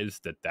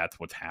realize that that's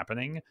what's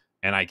happening,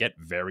 and I get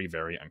very,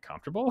 very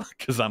uncomfortable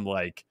because I'm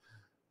like,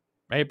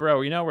 hey bro,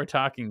 we're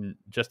talking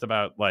just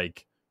about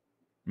like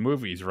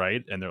movies,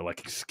 right? And they're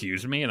like,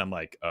 excuse me, and I'm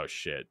like, oh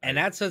shit. And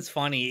that's what's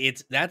funny.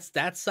 It's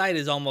that side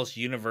is almost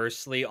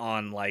universally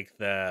on like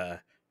the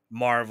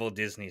Marvel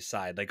Disney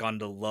side, like on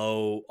the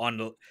low on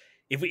the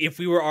if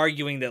we were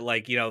arguing that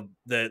like, you know,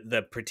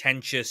 the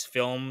pretentious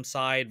film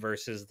side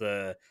versus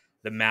the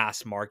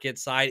mass market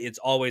side, it's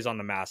always on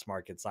the mass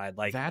market side.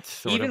 Like That's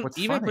sort of what's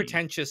funny.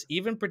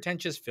 even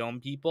pretentious film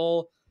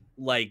people,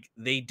 like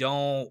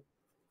they'll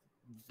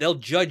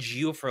judge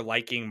you for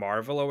liking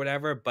Marvel or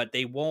whatever, but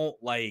they won't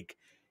like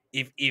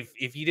if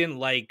you didn't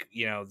like,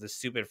 you know, the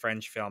stupid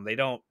French film, they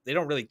don't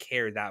really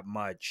care that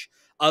much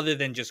other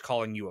than just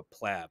calling you a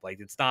pleb.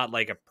 Like it's not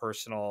like a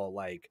personal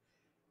like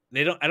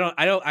they don't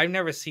I've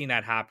never seen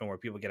that happen where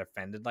people get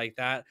offended like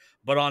that.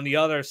 But on the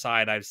other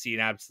side, I've seen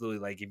absolutely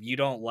like if you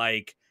don't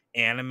like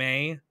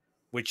anime,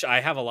 which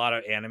I have a lot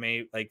of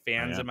anime like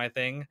Oh fans yeah. in my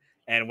thing,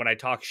 and when I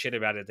talk shit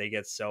about it, they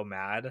get so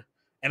mad.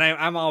 And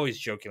I'm always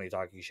jokingly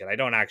talking shit. I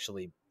don't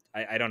actually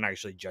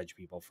judge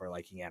people for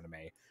liking anime.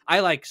 I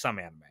like some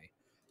anime.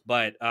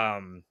 But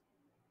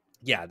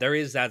yeah, there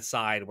is that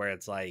side where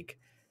it's like,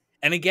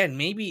 and again,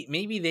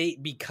 maybe they,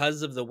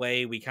 because of the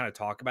way we kind of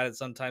talk about it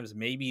sometimes,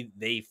 maybe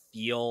they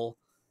feel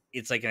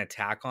it's like an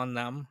attack on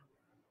them.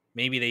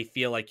 Maybe they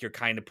feel like you're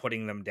kind of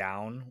putting them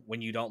down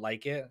when you don't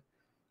like it.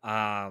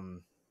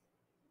 um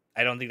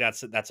I don't think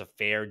that's a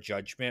fair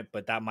judgment,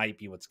 but that might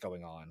be what's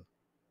going on.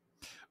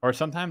 Or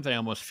sometimes I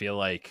almost feel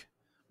like,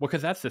 well,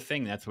 because that's the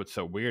thing. That's what's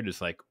so weird is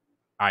like,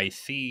 I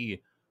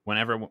see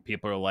whenever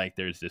people are like,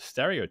 there's this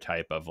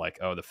stereotype of like,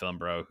 oh, the film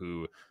bro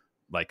who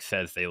like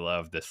says they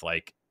love this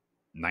like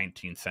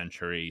 19th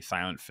century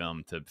silent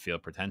film to feel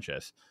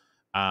pretentious.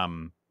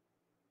 Um,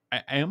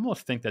 I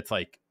almost think that's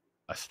like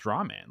a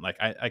straw man. Like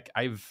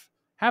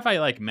I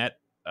like met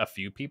a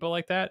few people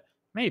like that,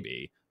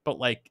 maybe, but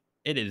like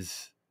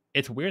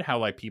it's weird how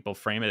like people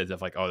frame it as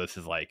if like, oh, this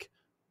is like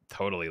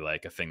totally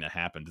like a thing that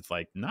happened. It's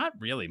like not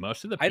really.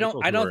 Most of the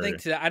people I who don't think are,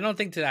 to that, I don't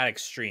think to that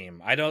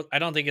extreme. I don't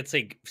think it's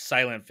like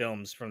silent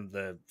films from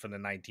the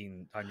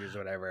 1900s or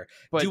whatever.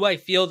 but Do I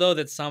feel though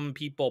that some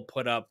people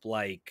put up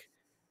like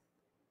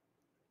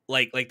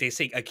they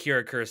say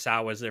Akira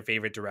Kurosawa is their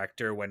favorite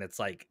director when it's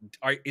like,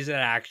 is it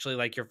actually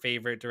like your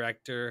favorite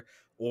director,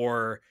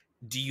 or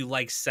do you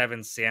like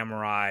Seven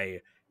Samurai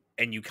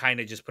and you kind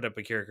of just put up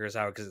Akira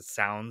Kurosawa because it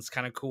sounds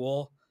kind of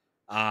cool?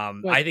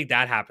 but I think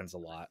that happens a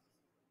lot.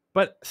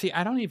 but see,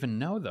 I don't even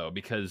know though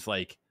because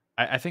like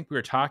I think we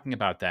were talking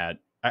about that.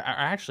 I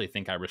actually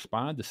think I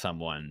responded to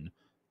someone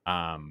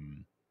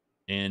um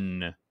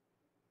in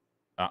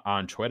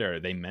on Twitter.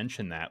 They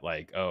mentioned that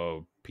like,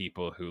 oh,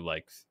 people who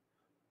like,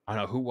 I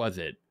don't know, who was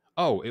it?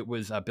 Oh, it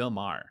was Bill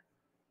Maher.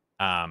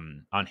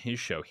 On his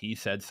show, he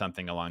said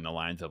something along the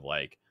lines of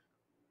like,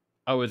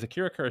 "Oh, is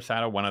Akira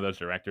Kurosawa one of those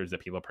directors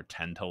that people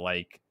pretend to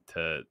like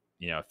to,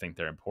 think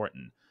they're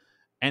important?"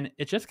 And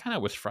it just kind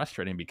of was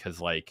frustrating because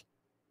like,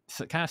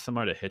 kind of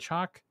similar to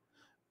Hitchcock,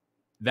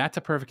 that's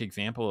a perfect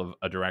example of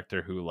a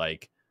director who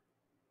like,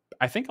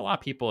 I think a lot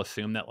of people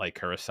assume that like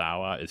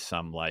Kurosawa is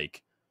some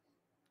like,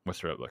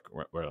 what's the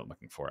what I'm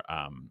looking for?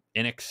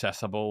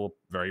 Inaccessible,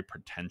 very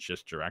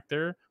pretentious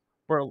director.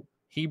 Where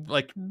he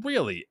like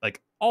really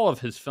like all of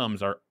his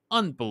films are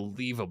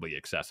unbelievably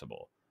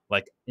accessible,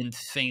 like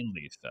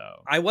insanely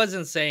so. I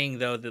wasn't saying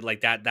though that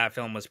like that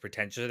film was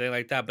pretentious or anything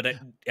like that, but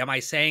am I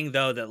saying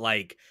though that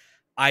like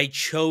I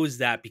chose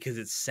that because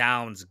it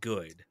sounds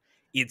good?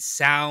 It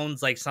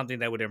sounds like something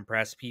that would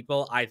impress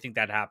people. I think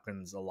that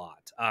happens a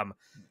lot.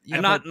 Yeah,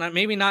 And but not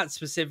maybe not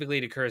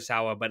specifically to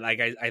Kurosawa, but like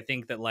I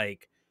think that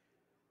like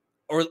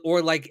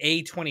or like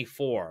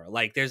A24.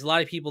 Like there's a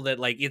lot of people that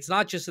like it's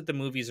not just that the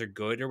movies are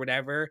good or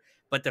whatever,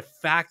 but the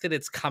fact that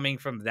it's coming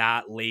from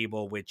that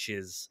label, which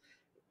is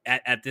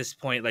at this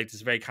point like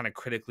this very kind of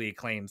critically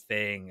acclaimed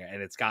thing,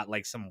 and it's got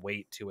like some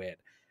weight to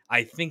it.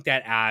 I think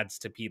that adds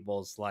to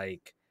people's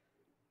like,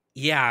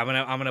 yeah,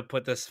 I'm gonna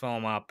put this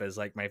film up as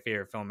like my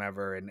favorite film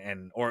ever,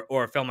 and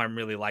or a film I'm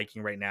really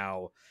liking right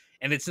now.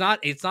 And it's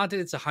not that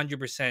it's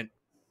 100%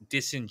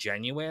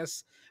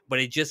 disingenuous, but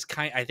it just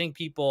I think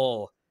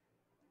people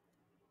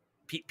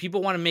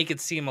want to make it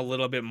seem a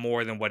little bit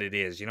more than what it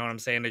is. You know what I'm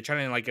saying? They're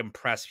trying to like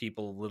impress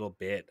people a little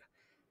bit.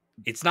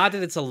 It's not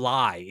that it's a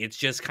lie. It's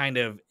just kind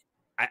of,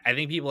 I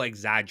think people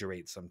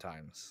exaggerate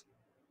sometimes.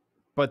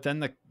 but then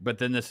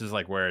this is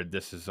like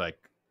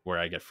where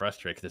I get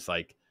frustrated 'cause it's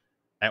like,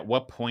 at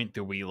what point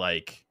do we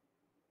like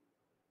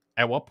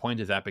at what point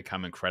does that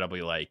become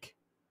incredibly like,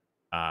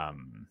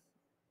 um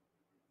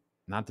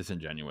not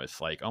disingenuous,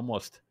 like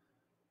almost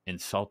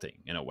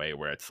insulting in a way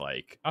where it's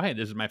like, oh hey,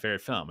 this is my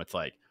favorite film. It's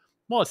like,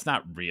 well, it's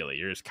not really.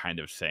 You're just kind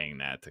of saying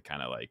that to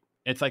kind of like,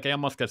 it's like it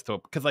almost gets to,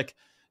 because like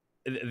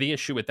the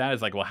issue with that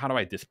is like, well, how do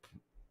I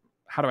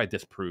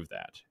disprove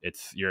that?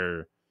 It's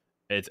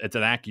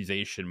an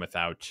accusation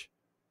without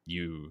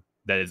you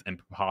that is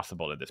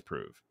impossible to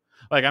disprove.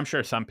 Like I'm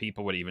sure some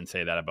people would even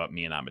say that about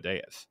me and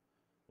Amadeus.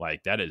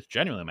 Like that is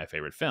genuinely my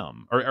favorite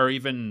film, or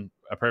even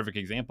a perfect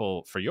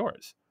example for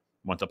yours,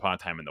 Once Upon a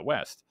Time in the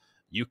West.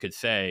 You could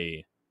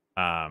say,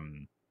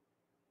 um,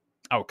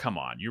 "Oh, come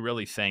on, you're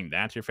really saying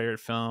that's your favorite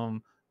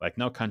film?" Like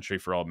No Country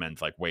for Old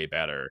Men's like way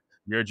better.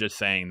 You're just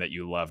saying that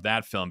you love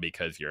that film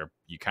because you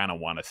kind of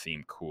want to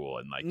seem cool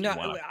and like you No,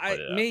 want to put I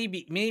it up.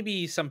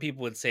 maybe some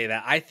people would say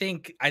that. I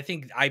think I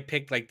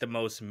picked like the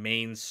most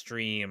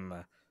mainstream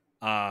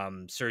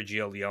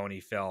Sergio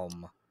Leone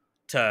film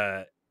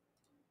to,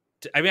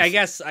 I mean, I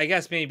guess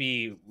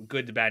maybe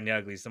Good, the Bad and the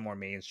Ugly is the more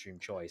mainstream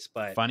choice,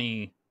 but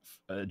Funny,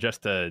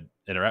 just to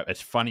interrupt,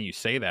 it's funny you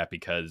say that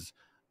because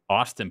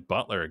Austin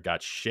Butler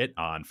got shit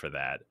on for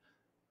that.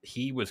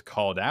 He was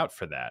called out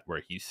for that,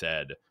 where he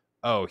said,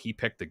 "Oh, he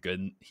picked the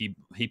good. He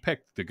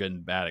picked the Good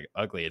and Bad and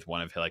Ugly as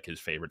one of like his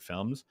favorite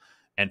films,"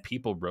 and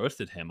people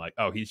roasted him like,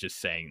 "Oh, he's just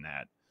saying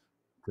that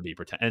to be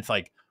pretend." And it's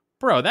like,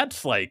 bro,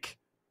 that's like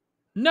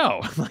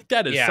no, like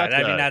that is yeah, such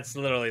I mean a that's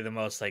literally the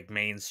most like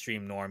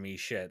mainstream normie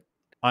shit.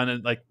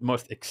 like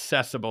most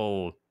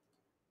accessible.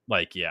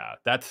 Like, yeah,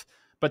 that's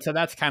but so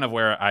that's kind of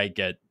where I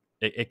get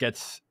it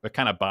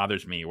kind of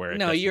bothers me where it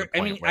No, gets to the I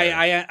point mean,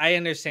 where I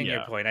understand your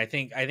yeah, point. I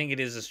think it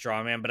is a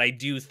straw man, but I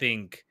do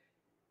think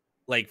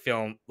like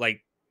film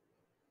like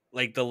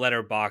the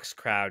letterbox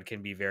crowd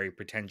can be very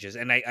pretentious.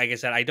 And I, like I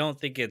said, I don't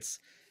think it's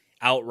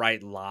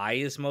outright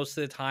lies most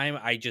of the time.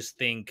 I just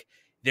think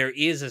there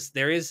is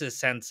a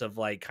sense of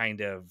like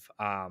kind of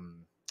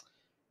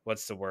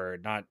what's the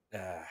word? Not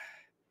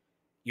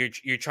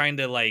you're trying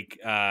to like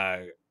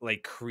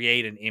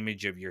create an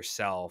image of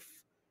yourself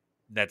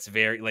that's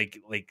very like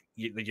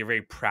you're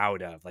very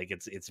proud of. Like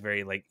it's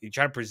very like you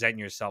try to present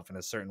yourself in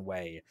a certain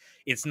way.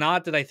 It's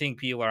not that I think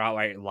people are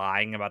outright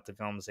lying about the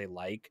films they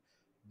like,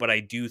 but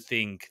I do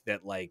think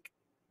that like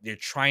they're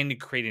trying to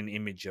create an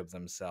image of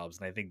themselves,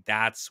 and I think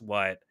that's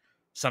what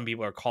some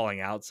people are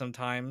calling out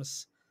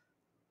sometimes.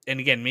 And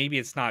again, maybe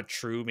it's not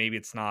true, maybe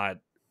it's not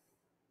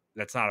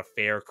that's not a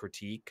fair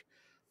critique,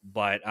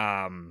 but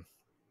I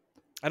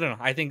don't know.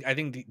 I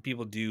think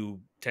people do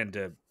tend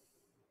to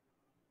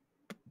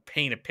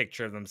paint a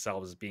picture of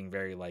themselves as being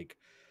very like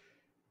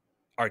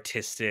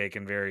artistic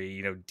and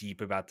very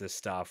deep about this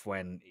stuff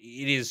when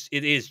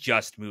it is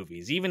just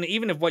movies. Even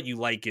if what you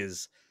like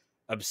is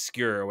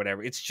obscure or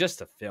whatever, it's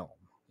just a film.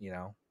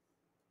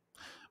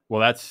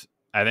 well, that's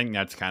I think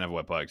that's kind of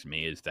what bugs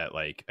me is that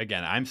like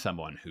again, I'm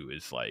someone who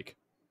is like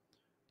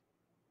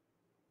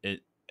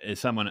it is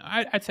someone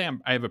I'd say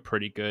I have a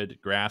pretty good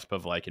grasp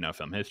of like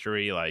film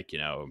history, like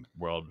You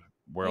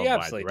worldwide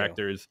absolutely do.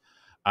 directors.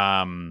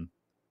 Um,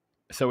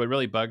 so it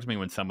really bugs me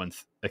when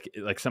someone's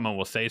like someone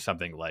will say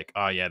something like,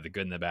 "Oh yeah, the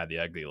Good and the Bad, the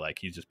Ugly," like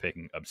he's just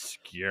picking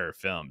obscure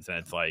films, and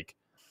it's like,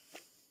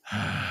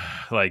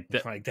 like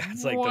that. Like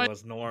that's like the What?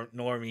 most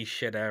normie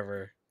shit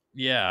ever.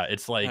 Yeah,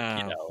 it's like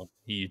um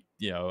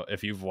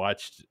if you've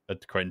watched a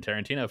Quentin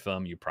Tarantino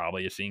film, you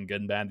probably have seen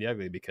Good and Bad, the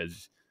Ugly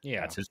because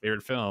yeah, that's his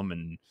favorite film,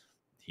 and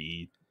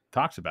he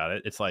talks about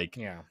it. It's like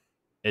yeah.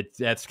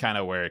 that's kind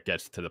of where it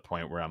gets to the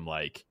point where I'm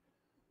like,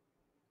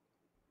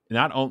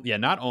 not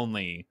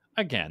only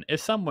again, if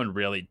someone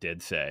really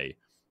did say,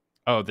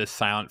 "Oh, this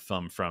silent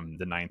film from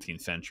the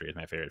 19th century is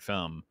my favorite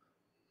film,"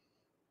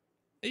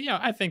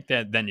 I think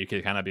that then you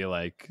could kind of be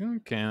like,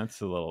 "Okay,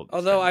 that's a little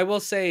Although strange." I will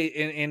say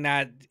in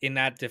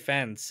that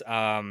defense,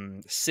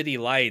 City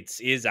Lights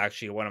is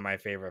actually one of my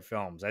favorite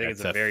films. I think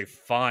it's That's a very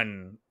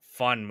fun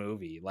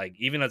movie. Like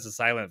even though it's a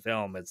silent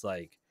film, it's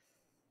like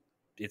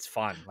it's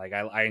fun. Like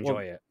I well,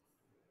 enjoy it.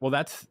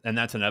 that's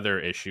another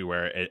issue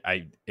where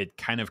it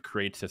kind of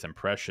creates this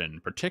impression,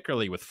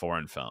 particularly with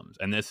foreign films,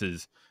 and this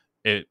is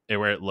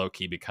where it low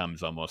key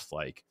becomes almost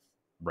like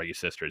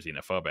racist or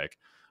xenophobic,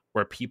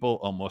 where people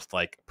almost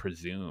like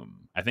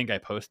presume. I think I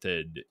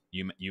posted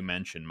you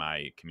mentioned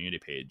my community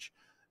page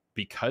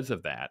because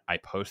of that. I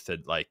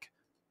posted like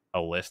a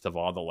list of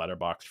all the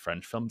letterbox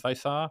French films I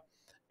saw,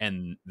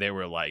 and they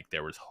were like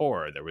there was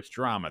horror, there was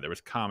drama, there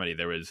was comedy,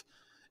 there was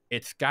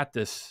it's got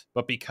this,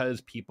 but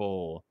because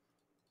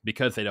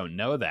they don't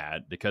know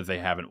that, because they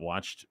haven't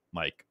watched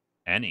like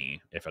any,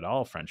 if at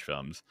all, French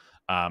films,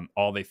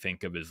 all they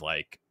think of is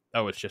like,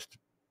 oh, it's just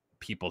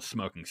people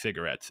smoking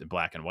cigarettes in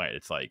black and white.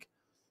 It's like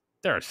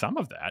there are some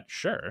of that,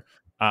 sure,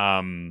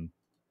 um,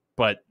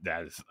 but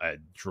that is a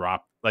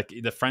drop. Like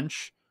the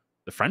French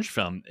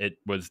film, it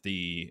was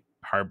the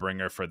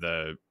harbinger for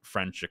the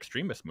French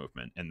extremist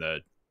movement in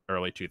the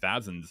early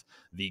 2000s.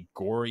 The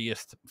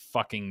goriest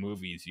fucking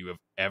movies you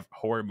have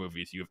horror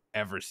movies you have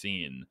ever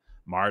seen.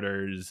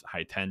 Martyrs,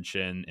 High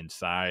Tension,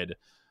 Inside.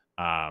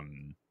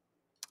 Um,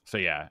 so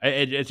yeah,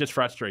 it just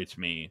frustrates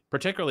me,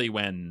 particularly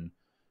when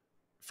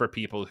for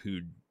people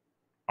who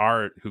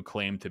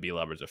claim to be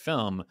lovers of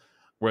film,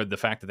 where the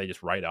fact that they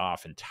just write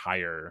off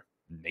entire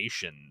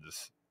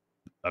nations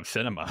of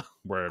cinema,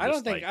 where I don't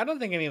just think like, I don't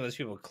think any of those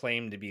people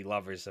claim to be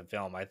lovers of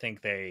film. I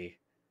think they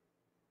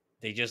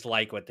just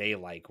like what they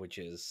like, which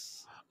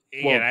is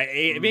again,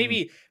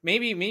 well,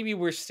 maybe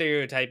we're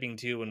stereotyping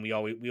too when we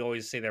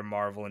always say they're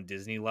Marvel and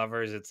Disney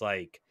lovers. It's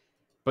like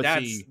but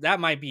see, that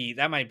might be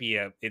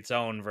its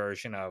own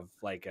version of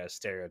like a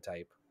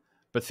stereotype.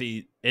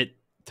 it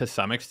to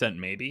some extent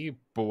maybe,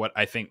 but what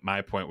I think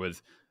my point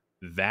was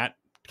that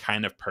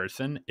kind of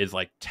person is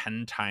like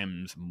 10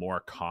 times more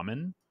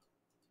common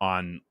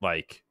on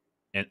like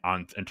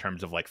in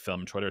terms of like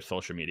film Twitter,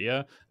 social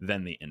media,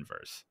 than the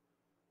inverse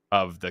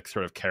of the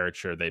sort of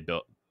caricature they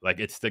built. Like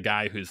it's the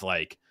guy who's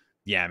like,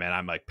 yeah, man,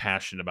 I'm like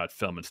passionate about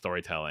film and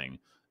storytelling,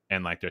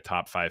 and like their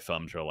top 5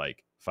 films are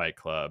like Fight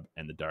Club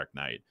and The Dark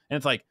Knight, and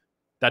it's like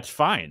that's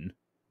fine.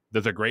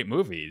 Those are great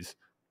movies,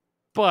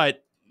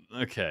 but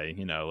okay,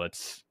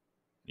 let's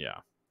yeah.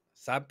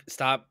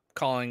 Stop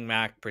calling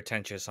Mac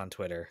pretentious on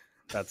Twitter.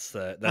 That's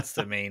the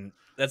main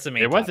It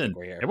topic wasn't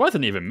we're here. it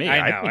wasn't even me. I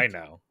I know, I think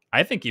know.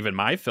 I think even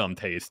my film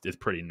taste is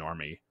pretty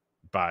normy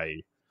by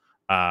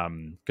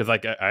because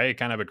like I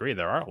kind of agree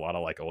there are a lot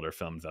of like older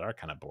films that are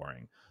kind of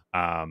boring.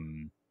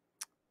 Um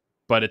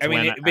but it's I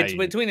mean, when I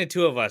between the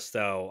two of us,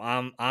 though,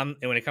 I'm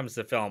when it comes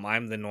to film,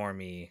 I'm the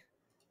normie,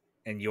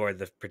 and you're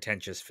the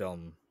pretentious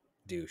film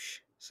douche.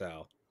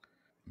 So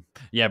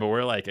yeah, but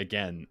we're like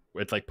again,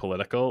 it's like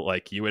political.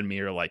 Like you and me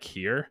are like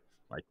here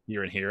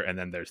and here, and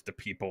then there's the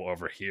people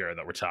over here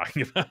that we're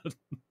talking about.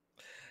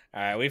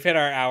 all right, we've hit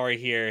our hour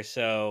here.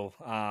 So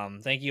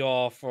thank you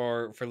all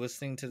for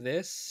listening to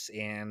this,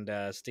 and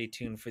stay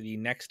tuned for the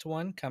next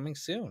one coming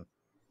soon.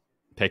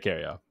 Take care,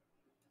 y'all.